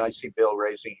 Bob, and I see Bill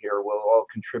raising here. We'll all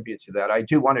contribute to that. I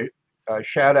do want to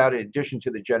shout out, in addition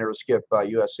to the generous gift by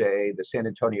USAA, the San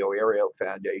Antonio Area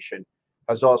Foundation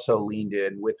has also leaned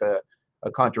in with a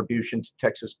contribution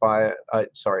to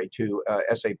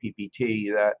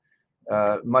SAPPT. That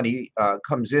money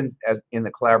comes in in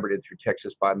the collaborative through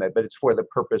Texas Biomed, but it's for the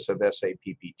purpose of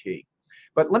SAPPT.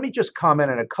 But let me just comment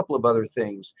on a couple of other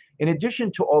things. In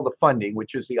addition to all the funding,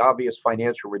 which is the obvious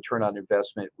financial return on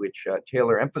investment, which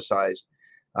Taylor emphasized,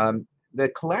 the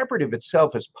collaborative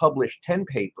itself has published 10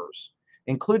 papers,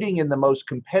 including in the most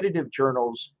competitive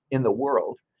journals in the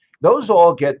world. Those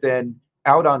all get then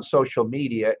out on social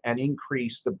media and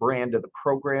increase the brand of the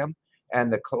program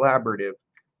and the collaborative.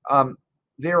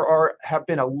 There have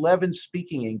been 11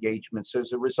 speaking engagements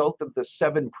as a result of the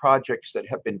 7 projects that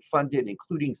have been funded,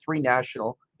 including 3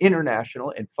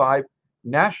 international, and 5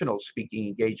 national speaking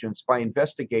engagements by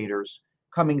investigators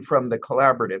coming from the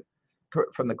collaborative.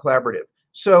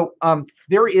 So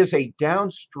there is a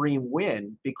downstream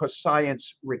win because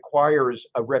science requires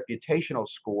a reputational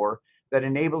score that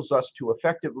enables us to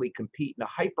effectively compete in a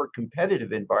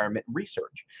hyper-competitive environment in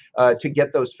research to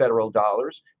get those federal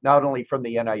dollars, not only from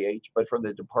the NIH, but from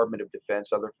the Department of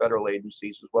Defense, other federal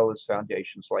agencies, as well as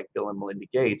foundations like Bill and Melinda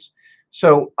Gates.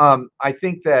 So I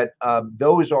think that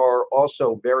those are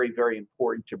also very, very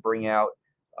important to bring out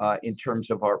in terms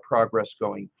of our progress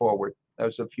going forward.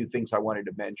 Those are a few things I wanted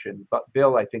to mention, but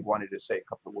Bill, I think, wanted to say a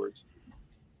couple of words.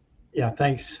 Yeah,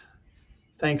 thanks.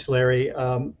 Thanks, Larry.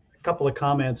 A couple of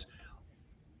comments.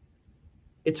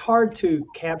 It's hard to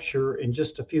capture in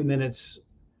just a few minutes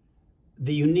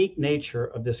the unique nature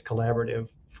of this collaborative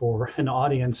for an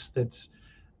audience that's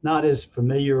not as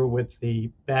familiar with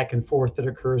the back and forth that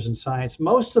occurs in science.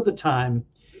 Most of the time,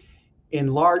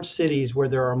 in large cities where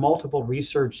there are multiple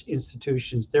research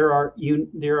institutions, there are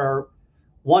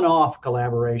one-off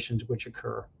collaborations which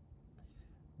occur,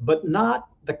 but not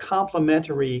the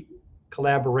complementary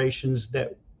collaborations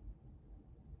that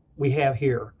we have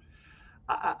here.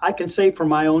 I can say from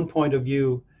my own point of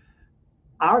view,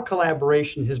 our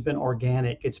collaboration has been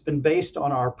organic. It's been based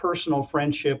on our personal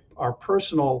friendship, our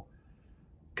personal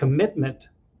commitment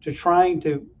to trying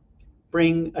to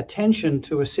bring attention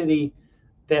to a city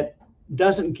that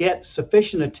doesn't get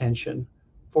sufficient attention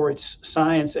for its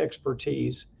science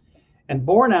expertise. And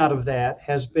born out of that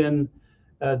has been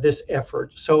this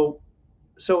effort. So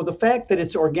the fact that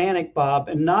it's organic, Bob,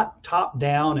 and not top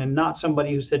down and not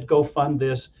somebody who said, go fund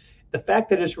this, the fact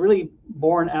that it's really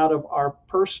born out of our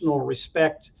personal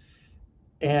respect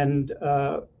and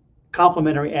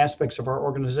complementary aspects of our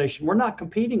organization. We're not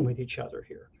competing with each other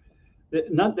here.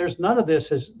 There's none of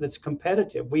this that's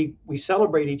competitive. We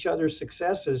celebrate each other's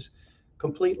successes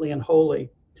completely and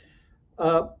wholly.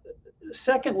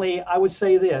 Secondly, I would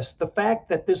say this, the fact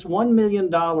that this $1 million,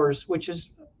 which is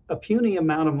a puny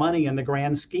amount of money in the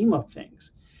grand scheme of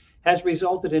things, has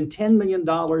resulted in $10 million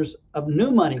of new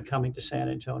money coming to San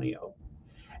Antonio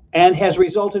and has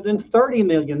resulted in $30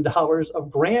 million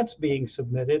of grants being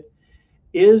submitted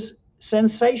is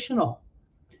sensational.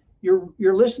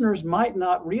 Your listeners might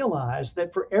not realize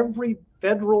that for every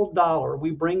federal dollar we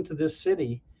bring to this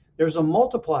city, there's a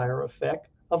multiplier effect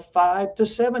of $5 to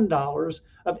 $7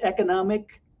 of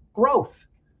economic growth.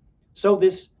 So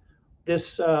this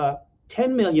 $10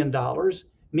 million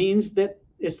means that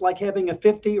it's like having a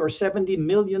 $50 or $70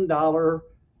 million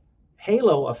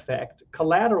halo effect,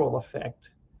 collateral effect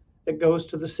that goes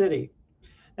to the city.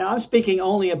 Now, I'm speaking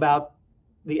only about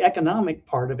the economic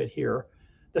part of it here.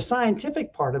 The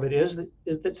scientific part of it is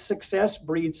that success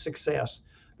breeds success.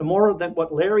 The more that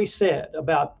what Larry said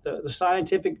about the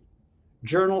scientific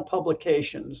journal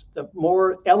publications, the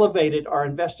more elevated our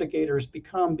investigators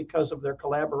become because of their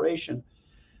collaboration.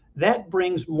 That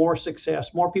brings more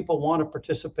success. More people want to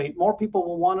participate. More people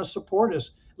will want to support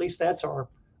us. At least that's our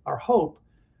hope.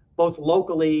 both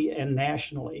locally and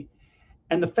nationally.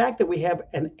 And the fact that we have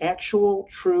an actual,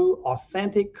 true,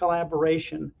 authentic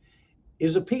collaboration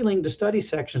is appealing to study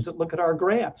sections that look at our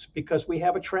grants, because we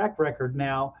have a track record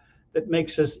now that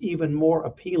makes us even more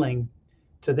appealing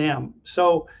to them.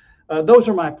 So those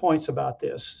are my points about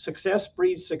this. Success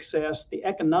breeds success. The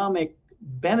economic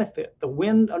benefit, the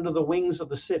wind under the wings of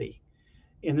the city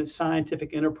in its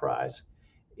scientific enterprise,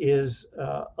 is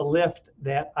a lift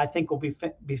that I think will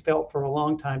be felt for a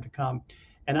long time to come.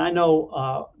 And I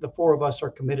know the four of us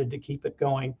are committed to keep it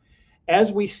going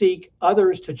as we seek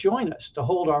others to join us, to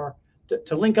hold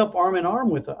to link up arm in arm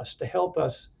with us, to help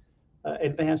us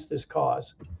advance this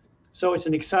cause. So it's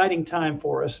an exciting time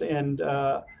for us, and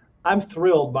I'm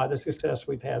thrilled by the success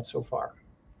we've had so far.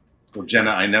 Well,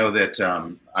 Jenna, I know that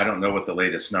I don't know what the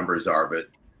latest numbers are, but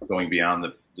going beyond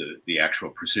the actual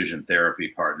precision therapy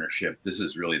partnership, this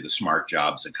is really the smart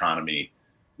jobs economy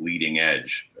leading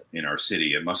edge in our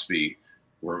city. It must be,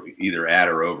 we're either at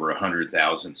or over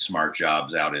 100,000 smart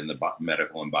jobs out in the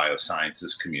medical and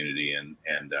biosciences community, and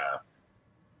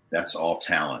that's all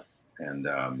talent, and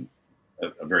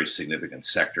a very significant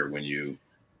sector when you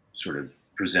sort of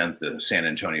present the San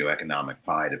Antonio economic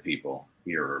pie to people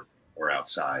here or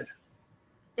outside.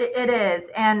 It is.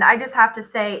 And I just have to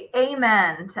say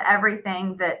amen to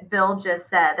everything that Bill just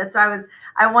said. That's why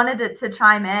I wanted to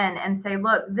chime in and say,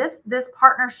 look, this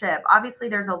partnership, obviously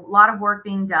there's a lot of work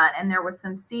being done, and there was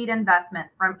some seed investment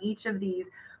from each of these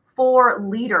four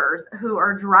leaders who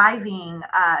are driving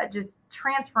just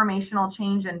transformational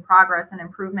change and progress and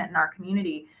improvement in our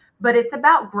community. But it's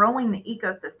about growing the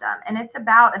ecosystem, and it's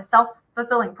about a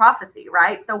self-fulfilling prophecy,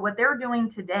 right? So what they're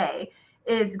doing today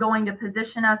is going to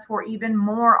position us for even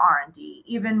more R&D,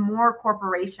 even more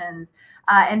corporations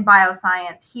in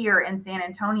bioscience here in San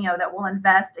Antonio that will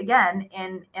invest again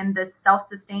in this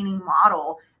self-sustaining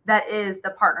model that is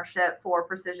the partnership for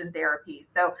precision therapy.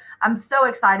 So I'm so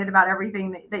excited about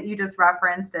everything that you just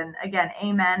referenced, and again,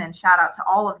 amen and shout out to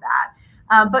all of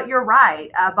that. But you're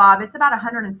right, Bob, it's about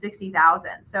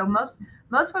 160,000. So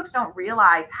most folks don't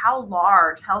realize how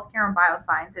large healthcare and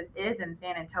biosciences is in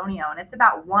San Antonio. And it's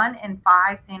about 1 in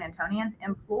 5 San Antonians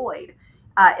employed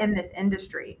in this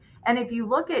industry. And if you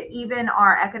look at even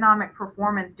our economic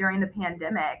performance during the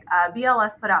pandemic,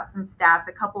 BLS put out some stats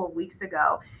a couple of weeks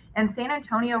ago, and San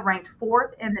Antonio ranked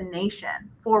 4th in the nation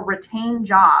for retained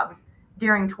jobs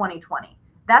during 2020.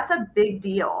 That's a big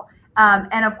deal.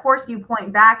 And of course, you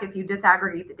point back, if you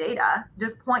disaggregate the data,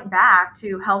 just point back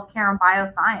to healthcare and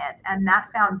bioscience and that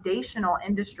foundational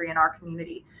industry in our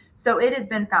community. So it has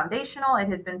been foundational. It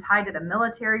has been tied to the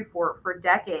military for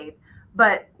decades.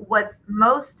 But what's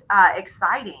most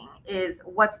exciting is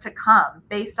what's to come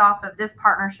based off of this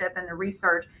partnership and the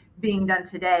research being done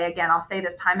today. Again, I'll say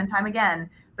this time and time again,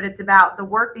 but it's about the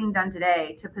work being done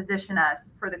today to position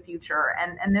us for the future.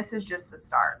 And this is just the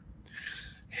start.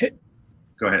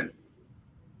 Go ahead.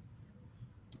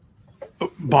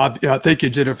 Bob, yeah, thank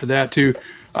you, Jenna, for that too.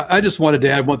 I just wanted to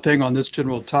add one thing on this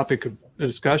general topic of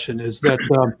discussion is that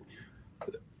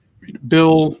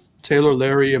Bill, Taylor,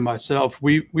 Larry, and myself,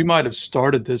 we might have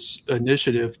started this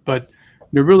initiative, but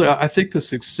really, I think the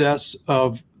success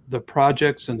of the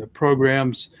projects and the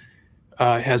programs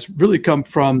has really come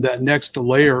from that next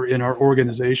layer in our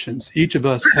organizations. Each of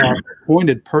us have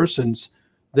appointed persons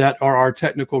that are our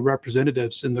technical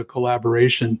representatives in the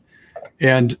collaboration.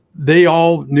 And they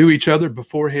all knew each other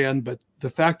beforehand, but the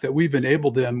fact that we've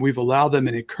enabled them, we've allowed them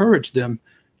and encouraged them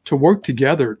to work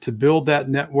together to build that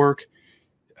network,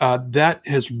 that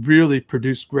has really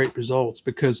produced great results,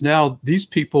 because now these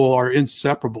people are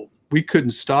inseparable. We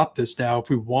couldn't stop this now if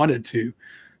we wanted to,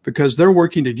 because they're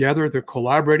working together, they're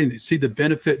collaborating, they see the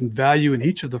benefit and value in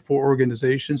each of the 4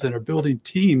 organizations and are building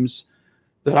teams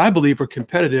that I believe are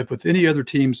competitive with any other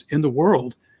teams in the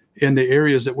world in the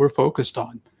areas that we're focused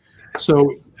on.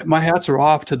 So my hats are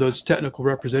off to those technical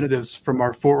representatives from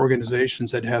our 4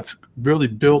 organizations that have really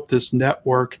built this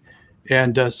network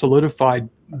and solidified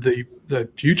the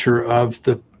future of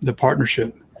the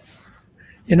partnership.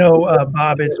 You know,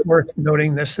 Bob, it's worth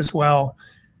noting this as well.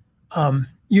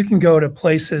 You can go to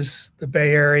places, the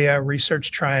Bay Area,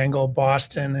 Research Triangle,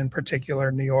 Boston in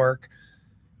particular, New York,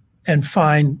 and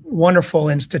find wonderful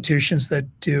institutions that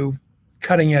do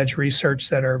cutting edge research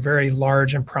that are very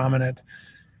large and prominent.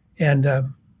 And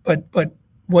but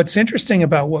what's interesting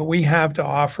about what we have to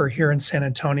offer here in San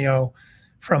Antonio,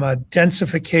 from a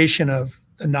densification of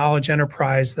the knowledge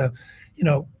enterprise,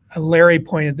 Larry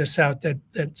pointed this out, that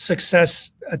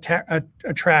success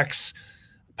attracts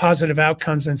positive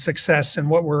outcomes and success. And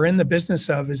what we're in the business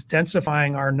of is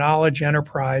densifying our knowledge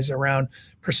enterprise around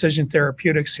precision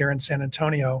therapeutics here in San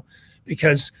Antonio.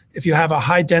 because if you have a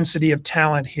high density of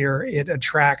talent here, it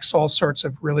attracts all sorts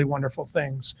of really wonderful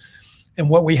things. And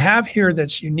what we have here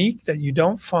that's unique that you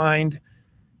don't find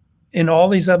in all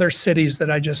these other cities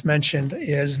that I just mentioned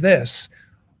is this.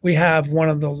 We have one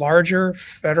of the larger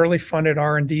federally funded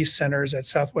R&D centers at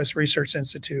Southwest Research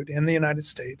Institute in the United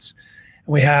States.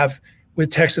 And we have,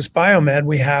 with Texas Biomed,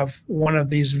 we have one of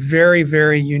these very,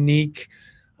 very unique,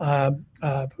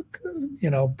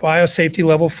 biosafety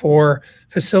level 4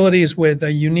 facilities with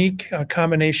a unique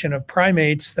combination of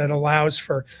primates that allows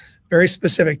for very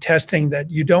specific testing that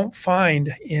you don't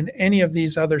find in any of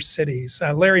these other cities.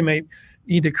 Larry may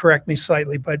need to correct me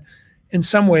slightly, but in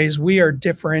some ways we are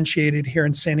differentiated here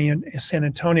in San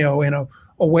Antonio in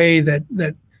a way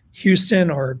that Houston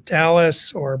or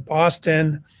Dallas or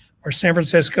Boston or San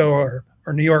Francisco or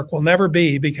New York will never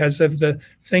be, because of the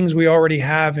things we already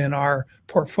have in our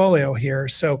portfolio here.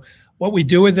 So what we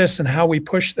do with this and how we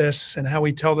push this and how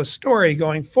we tell the story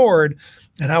going forward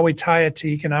and how we tie it to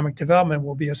economic development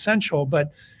will be essential.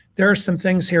 But there are some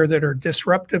things here that are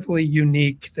disruptively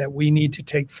unique that we need to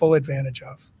take full advantage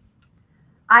of.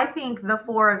 I think the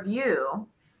 4 of you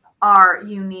are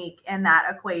unique in that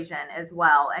equation as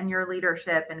well, and your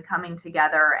leadership and coming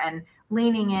together and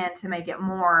leaning in to make it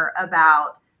more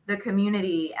about the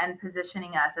community and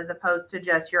positioning us as opposed to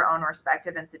just your own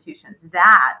respective institutions.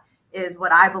 That is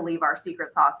what I believe our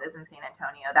secret sauce is in San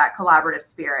Antonio, that collaborative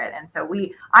spirit. And so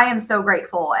I am so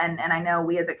grateful, and I know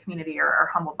we as a community are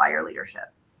humbled by your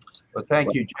leadership. Well,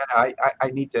 thank you, Jenna.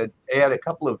 I need to add a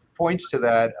couple of points to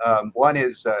that. One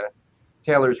is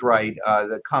Taylor's right.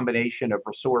 The combination of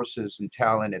resources and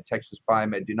talent at Texas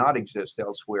Biomed do not exist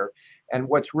elsewhere. And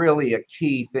what's really a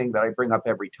key thing that I bring up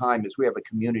every time is we have a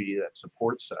community that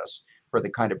supports us for the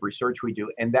kind of research we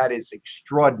do. And that is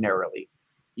extraordinarily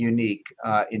unique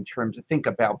in terms of, think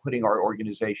about putting our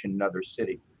organization in another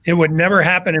city. It would never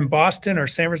happen in Boston or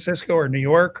San Francisco or New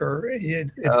York, or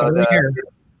it's only here.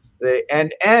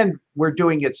 And we're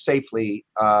doing it safely.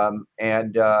 I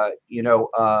want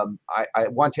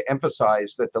to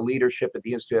emphasize that the leadership at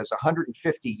the Institute has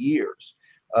 150 years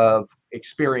of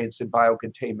experience in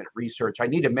biocontainment research. I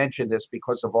need to mention this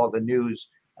because of all the news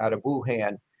out of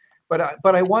Wuhan. But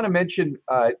I want to mention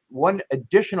one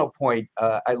additional point.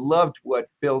 I loved what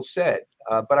Bill said,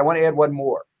 but I want to add one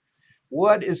more.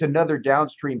 What is another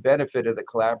downstream benefit of the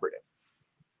collaborative?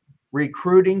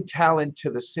 Recruiting talent to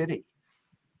the city.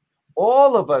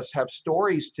 All of us have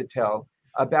stories to tell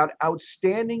about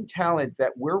outstanding talent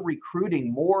that we're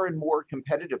recruiting more and more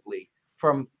competitively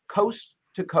from coast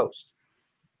to coast.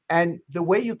 And the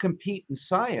way you compete in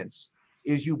science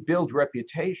is you build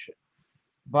reputation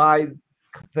by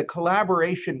the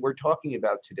collaboration we're talking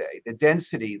about today, the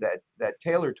density that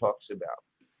Taylor talks about.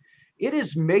 It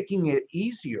is making it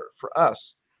easier for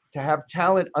us to have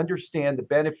talent understand the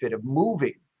benefit of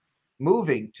moving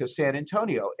to San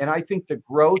Antonio. And I think the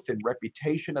growth and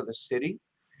reputation of the city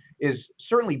is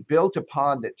certainly built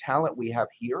upon the talent we have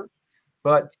here,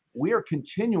 but we are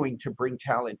continuing to bring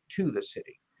talent to the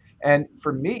city. And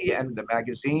for me and the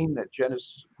magazine that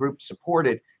Jenna's group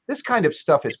supported, this kind of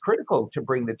stuff is critical to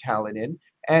bring the talent in.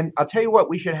 And I'll tell you what,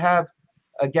 we should have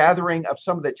a gathering of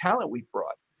some of the talent we've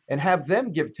brought and have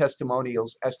them give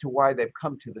testimonials as to why they've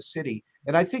come to the city.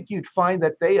 And I think you'd find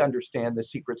that they understand the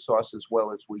secret sauce as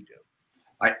well as we do.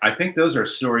 I think those are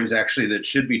stories actually that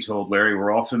should be told, Larry. We're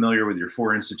all familiar with your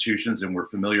 4 institutions, and we're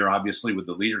familiar obviously with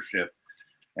the leadership.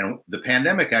 And the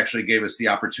pandemic actually gave us the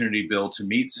opportunity, Bill, to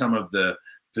meet some of the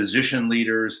physician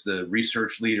leaders, the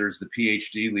research leaders, the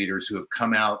PhD leaders who have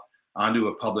come out onto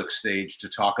a public stage to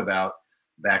talk about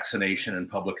vaccination and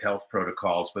public health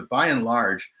protocols. But by and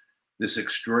large, this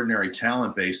extraordinary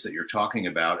talent base that you're talking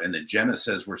about and that Jenna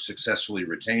says we're successfully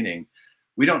retaining,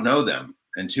 we don't know them.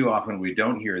 And too often we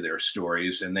don't hear their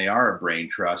stories, and they are a brain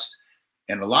trust.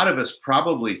 And a lot of us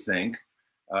probably think,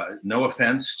 no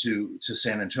offense to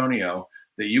San Antonio,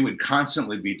 that you would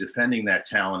constantly be defending that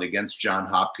talent against Johns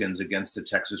Hopkins, against the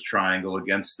Texas Triangle,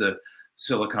 against the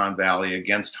Silicon Valley,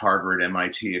 against Harvard,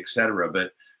 MIT, et cetera.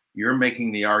 But you're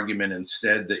making the argument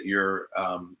instead that you're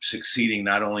succeeding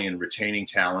not only in retaining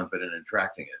talent, but in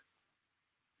attracting it.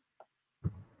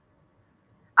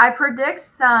 I predict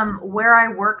some where I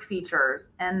work features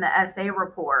in the essay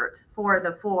report for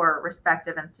the 4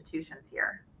 respective institutions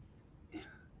here.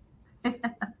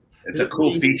 It's a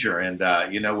cool feature. And,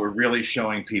 we're really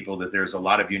showing people that there's a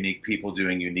lot of unique people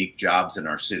doing unique jobs in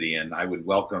our city. And I would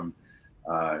welcome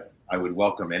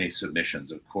any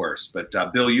submissions, of course. But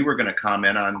Bill, you were going to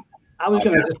comment on. I was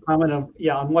going to just comment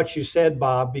on what you said,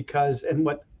 Bob, because, and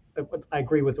what I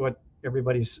agree with what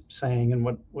everybody's saying and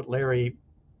what Larry,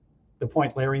 the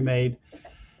point Larry made.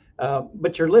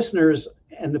 But your listeners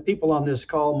and the people on this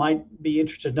call might be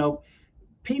interested to know,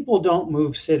 people don't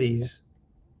move cities.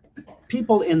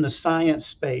 People in the science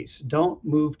space don't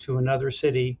move to another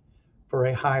city for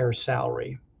a higher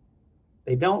salary.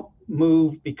 They don't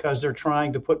move because they're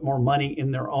trying to put more money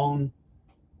in their own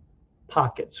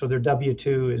pocket, so their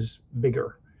W-2 is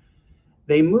bigger.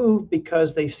 They move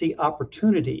because they see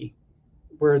opportunity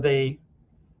where they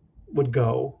would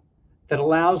go that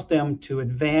allows them to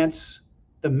advance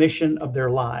the mission of their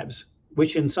lives,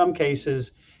 which in some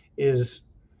cases is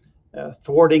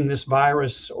thwarting this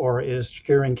virus, or is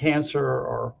curing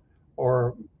cancer,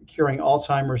 or curing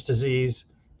Alzheimer's disease,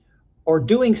 or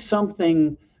doing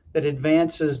something that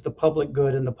advances the public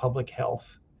good and the public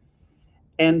health.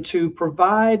 And to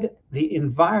provide the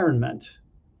environment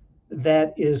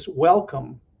that is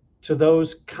welcome to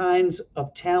those kinds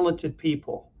of talented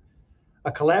people.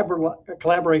 A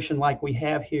collaboration like we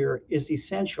have here is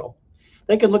essential.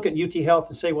 They can look at UT Health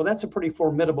and say, well, that's a pretty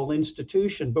formidable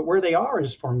institution, but where they are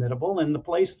is formidable, and the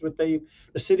place that the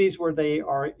cities where they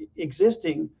are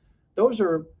existing,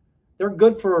 they're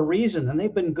good for a reason, and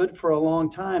they've been good for a long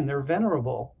time. They're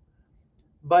venerable.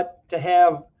 But to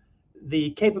have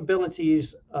the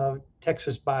capabilities of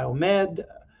Texas Biomed,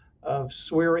 of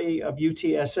SWIRI, of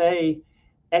UTSA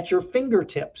at your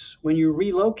fingertips when you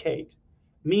relocate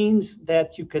means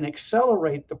that you can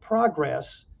accelerate the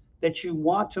progress that you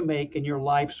want to make in your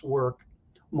life's work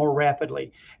more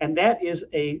rapidly. And that is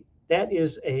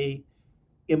an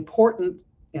important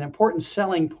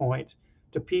selling point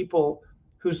to people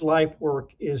whose life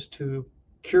work is to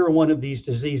cure one of these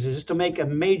diseases, is to make a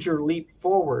major leap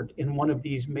forward in one of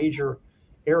these major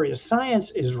areas.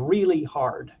 Science is really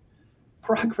hard.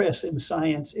 Progress in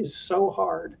science is so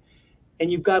hard,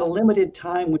 and you've got a limited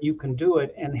time when you can do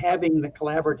it, and having the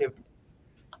collaborative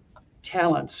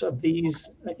talents of these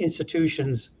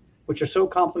institutions, which are so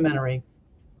complementary,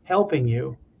 helping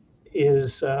you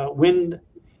is wind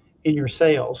in your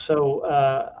sails. So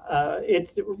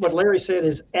what Larry said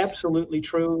is absolutely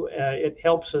true. It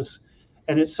helps us.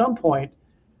 And at some point,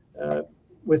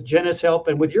 with Jenna's help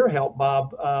and with your help,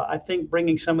 Bob, I think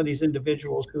bringing some of these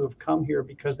individuals who have come here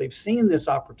because they've seen this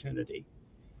opportunity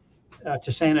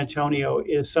to San Antonio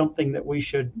is something that we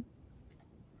should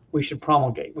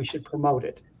promulgate. We should promote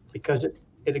it, because it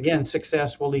again,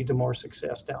 success will lead to more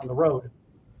success down the road.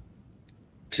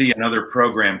 See another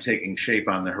program taking shape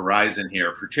on the horizon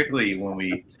here, particularly when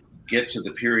we get to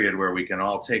the period where we can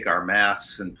all take our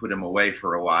masks and put them away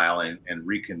for a while and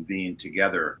reconvene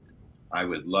together. I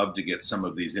would love to get some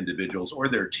of these individuals or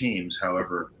their teams,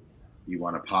 however you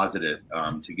want to posit it,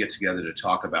 to get together to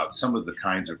talk about some of the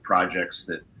kinds of projects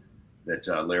that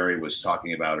Larry was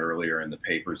talking about earlier, in the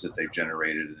papers that they've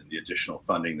generated and the additional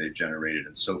funding they've generated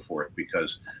and so forth,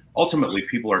 because ultimately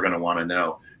people are going to want to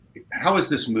know, how is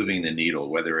this moving the needle,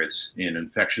 whether it's in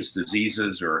infectious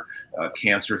diseases or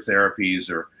cancer therapies,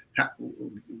 or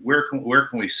where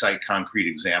can we cite concrete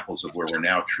examples of where we're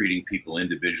now treating people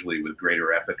individually with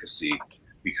greater efficacy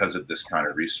because of this kind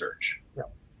of research? Yeah,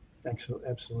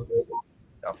 absolutely.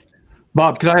 Yeah.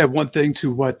 Bob, can I have one thing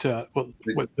to what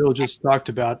Bill just talked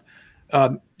about?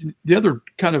 The other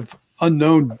kind of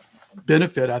unknown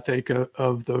benefit, I think,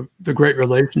 of the great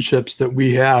relationships that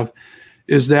we have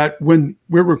is that when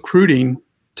we're recruiting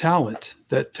talent,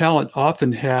 that talent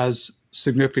often has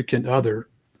significant other,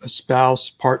 a spouse,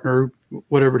 partner,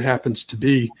 whatever it happens to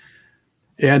be.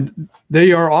 And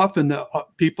they are often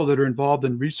people that are involved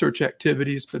in research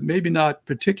activities, but maybe not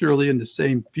particularly in the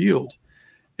same field.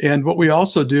 And what we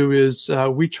also do is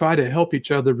we try to help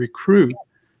each other recruit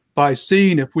by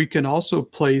seeing if we can also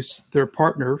place their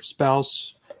partner,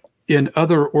 spouse, in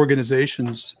other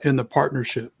organizations in the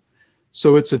partnership.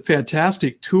 So it's a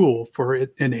fantastic tool for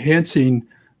enhancing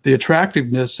the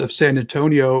attractiveness of San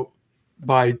Antonio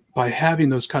by having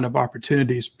those kind of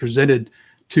opportunities presented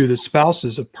to the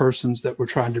spouses of persons that we're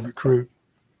trying to recruit.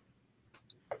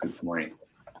 Good point.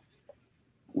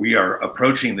 We are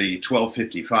approaching the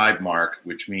 12:55 mark,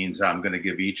 which means I'm going to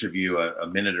give each of you a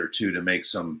minute or two to make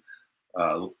some,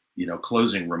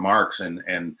 closing remarks.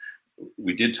 And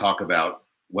we did talk about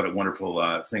what a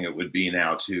wonderful thing it would be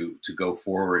now to go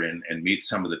forward and meet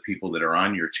some of the people that are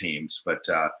on your teams. But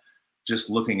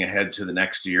just looking ahead to the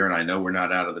next year, and I know we're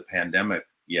not out of the pandemic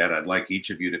yet, I'd like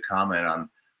each of you to comment on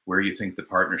where you think the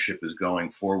partnership is going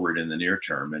forward in the near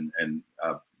term. And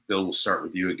Bill, we'll start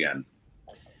with you again.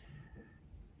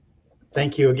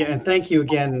 Thank you again. And thank you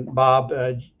again, Bob,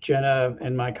 Jenna,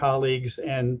 and my colleagues,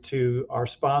 and to our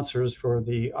sponsors for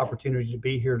the opportunity to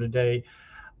be here today.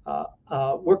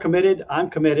 We're committed. I'm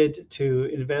committed to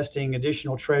investing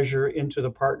additional treasure into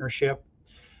the partnership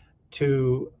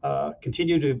to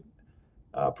continue to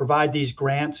provide these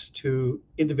grants to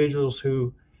individuals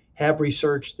who have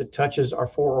research that touches our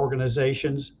 4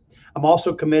 organizations. I'm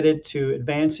also committed to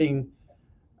advancing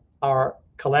our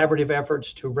collaborative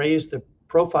efforts to raise the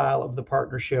profile of the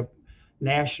partnership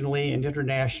nationally and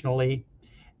internationally,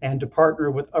 and to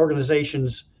partner with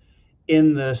organizations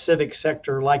in the civic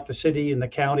sector like the city and the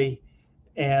county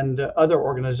and other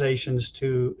organizations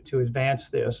to advance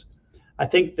this. I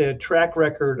think the track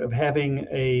record of having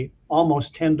a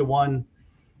almost 10-to-1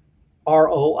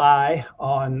 ROI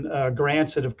on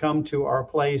grants that have come to our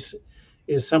place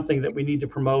is something that we need to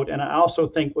promote. And I also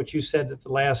think what you said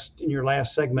at in your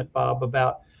last segment, Bob,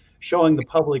 about showing the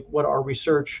public what our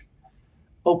research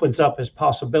opens up as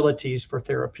possibilities for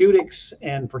therapeutics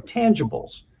and for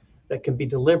tangibles that can be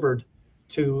delivered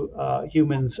to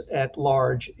humans at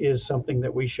large is something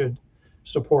that we should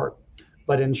support.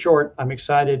 But in short, I'm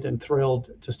excited and thrilled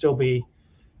to still be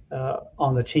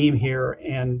on the team here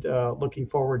and looking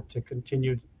forward to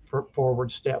continued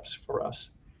forward steps for us.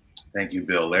 Thank you,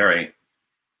 Bill. Larry.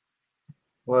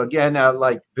 Well, again,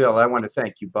 like Bill, I want to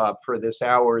thank you, Bob, for this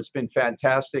hour. It's been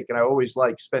fantastic, and I always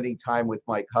like spending time with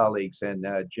my colleagues. And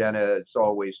Jenna is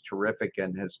always terrific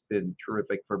and has been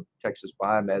terrific for Texas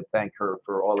Biomed. Thank her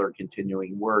for all her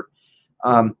continuing work.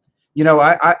 You know,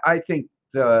 I think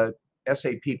the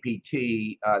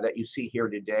SAPPT that you see here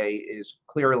today is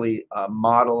clearly a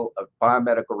model of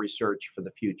biomedical research for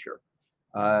the future.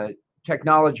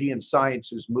 Technology and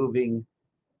science is moving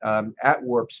at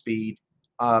warp speed.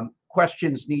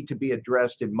 Questions need to be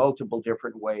addressed in multiple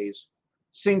different ways.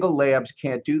 Single labs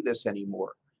can't do this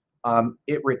anymore.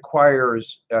 It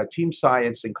requires team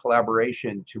science and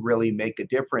collaboration to really make a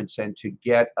difference and to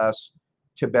get us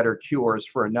to better cures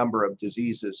for a number of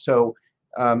diseases. So,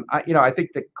 I think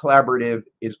the collaborative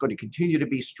is going to continue to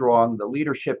be strong. The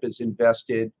leadership is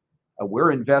invested.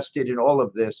 We're invested in all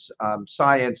of this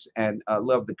science and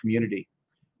love the community.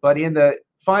 But in the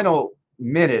final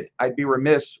minute, I'd be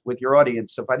remiss with your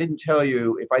audience if I didn't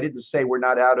say we're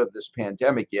not out of this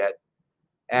pandemic yet,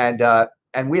 and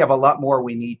we have a lot more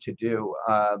we need to do.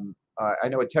 I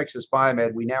know at Texas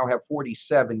Biomed we now have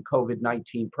 47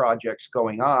 COVID-19 projects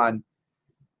going on.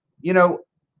 You know,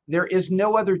 there is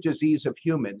no other disease of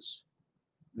humans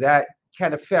that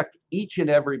can affect each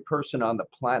and every person on the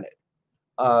planet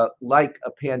like a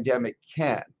pandemic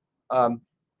can,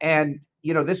 and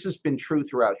you know this has been true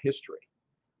throughout history.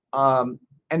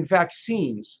 And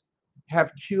vaccines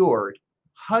have cured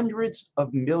hundreds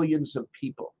of millions of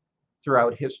people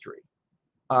throughout history.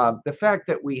 The fact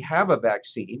that we have a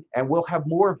vaccine and we'll have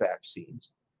more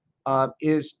vaccines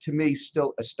is, to me,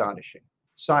 still astonishing.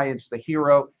 Science, the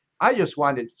hero. I just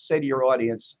wanted to say to your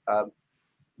audience,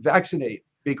 vaccinate,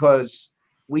 because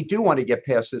we do want to get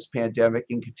past this pandemic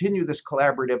and continue this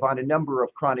collaborative on a number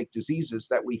of chronic diseases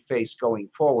that we face going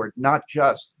forward, not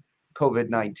just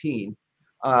COVID-19.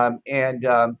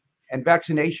 And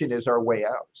vaccination is our way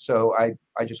out. So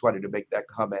I just wanted to make that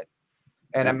comment.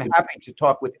 And I'm happy to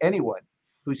talk with anyone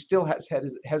who still has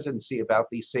hesitancy about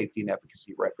the safety and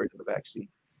efficacy record of the vaccine.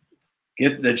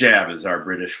 Get the jab, as our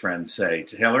British friends say.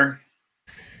 Taylor?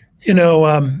 You know,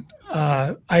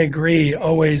 I agree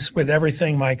always with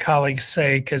everything my colleagues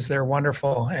say because they're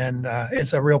wonderful. And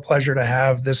it's a real pleasure to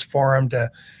have this forum to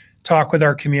talk with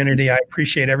our community. I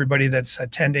appreciate everybody that's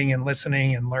attending and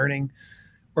listening and learning.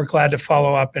 We're glad to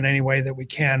follow up in any way that we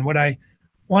can. What I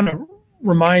want to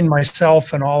remind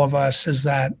myself and all of us is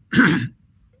that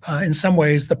in some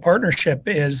ways the partnership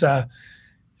is a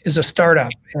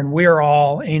startup, and we are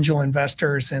all angel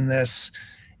investors in this,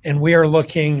 and we are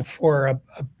looking for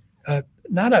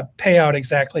not a payout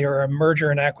exactly or a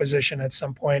merger and acquisition at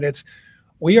some point.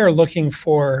 We are looking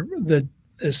for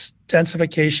this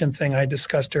densification thing I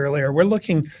discussed earlier. We're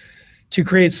looking to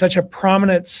create such a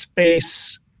prominent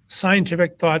space,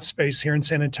 scientific thought space here in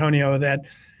San Antonio that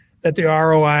the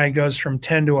ROI goes from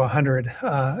 10 to 100.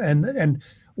 And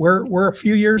we're a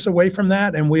few years away from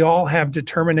that, and we all have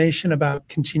determination about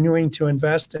continuing to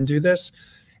invest and do this.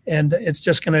 And it's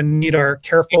just going to need our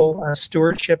careful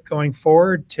stewardship going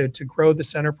forward to grow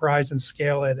this enterprise and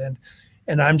scale it.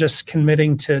 And I'm just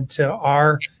committing to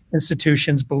our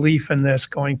institution's belief in this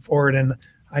going forward. And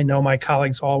I know my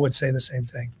colleagues all would say the same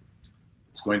thing.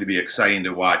 It's going to be exciting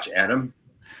to watch. Adam?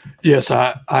 Yes,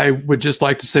 I would just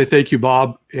like to say thank you,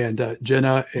 Bob and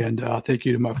Jenna, and thank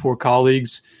you to my 4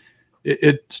 colleagues.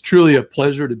 It's truly a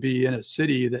pleasure to be in a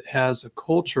city that has a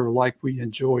culture like we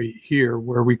enjoy here,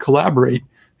 where we collaborate.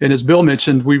 And as Bill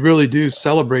mentioned, we really do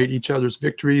celebrate each other's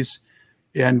victories,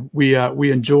 and we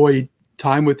enjoy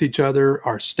time with each other.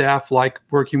 Our staff like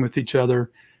working with each other,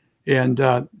 and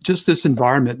just this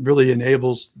environment really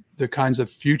enables the kinds of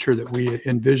future that we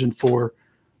envision for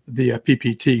the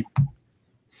PPT.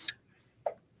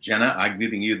 Jenna, I'm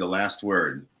giving you the last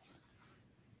word.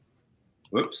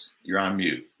 Whoops, you're on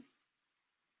mute.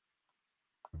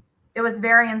 It was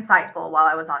very insightful while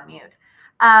I was on mute.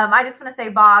 I just want to say,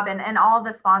 Bob, and all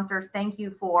the sponsors, thank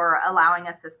you for allowing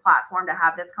us this platform to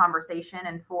have this conversation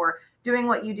and for doing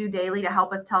what you do daily to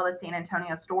help us tell the San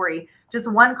Antonio story.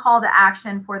 Just one call to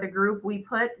action for the group. We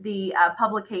put the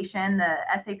publication, the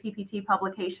SAPPT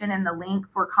publication, in the link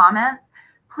for comments.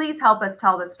 Please help us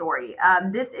tell the story.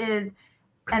 This is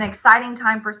an exciting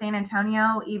time for San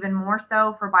Antonio, even more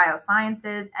so for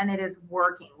biosciences, and it is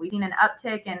working. We've seen an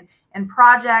uptick in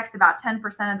projects, about 10%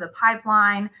 of the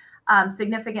pipeline,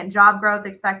 significant job growth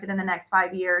expected in the next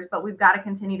 5 years, but we've got to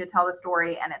continue to tell the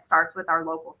story, and it starts with our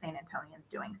local San Antonians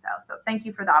doing so. So thank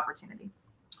you for the opportunity.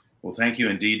 Well, thank you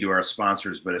indeed to our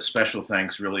sponsors, but a special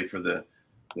thanks really for the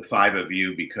 5 of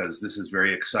you, because this is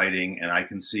very exciting, and I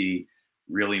can see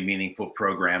really meaningful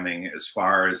programming as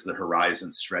far as the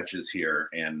horizon stretches here,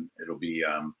 and it'll be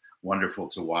wonderful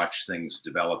to watch things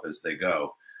develop as they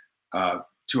go.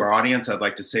 To our audience, I'd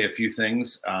like to say a few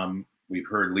things. We've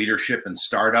heard leadership and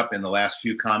startup in the last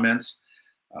few comments.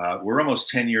 We're almost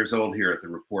 10 years old here at the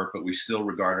report, but we still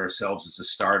regard ourselves as a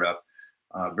startup.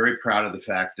 Very proud of the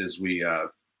fact as we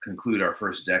conclude our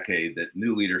first decade that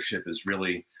new leadership is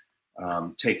really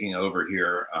taking over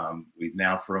here. We've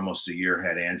now for almost a year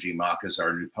had Angie Mock as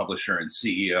our new publisher and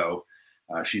CEO.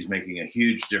 She's making a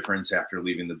huge difference after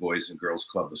leaving the Boys and Girls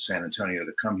Club of San Antonio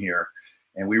to come here.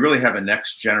 And we really have a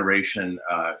next generation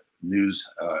news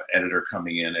editor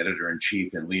coming in,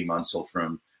 editor-in-chief, and Lee Munsell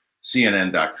from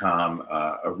CNN.com,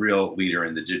 a real leader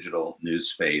in the digital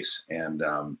news space. And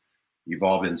you've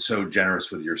all been so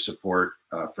generous with your support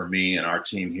for me and our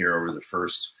team here over the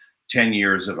first 10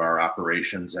 years of our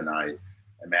operations. And I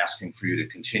am asking for you to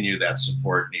continue that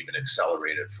support and even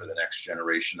accelerate it for the next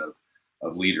generation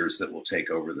of leaders that will take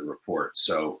over the report.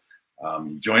 So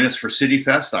join us for City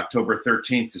Fest, October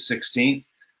 13th to 16th.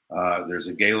 There's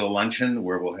a gala luncheon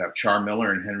where we'll have Char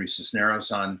Miller and Henry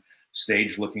Cisneros on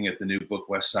stage looking at the new book,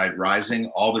 West Side Rising.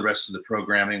 All the rest of the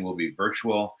programming will be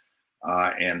virtual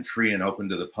and free and open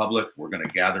to the public. We're going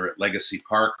to gather at Legacy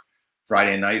Park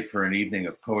Friday night for an evening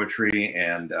of poetry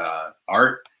and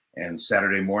art. And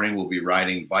Saturday morning, we'll be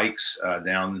riding bikes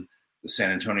down the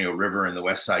San Antonio River and the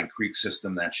West Side Creek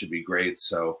system. That should be great.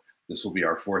 So this will be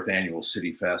our 4th annual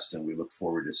City Fest, and we look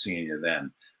forward to seeing you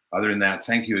then. Other than that,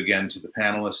 thank you again to the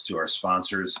panelists, to our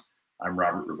sponsors. I'm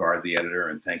Robert Rivard, the editor,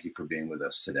 and thank you for being with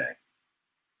us today.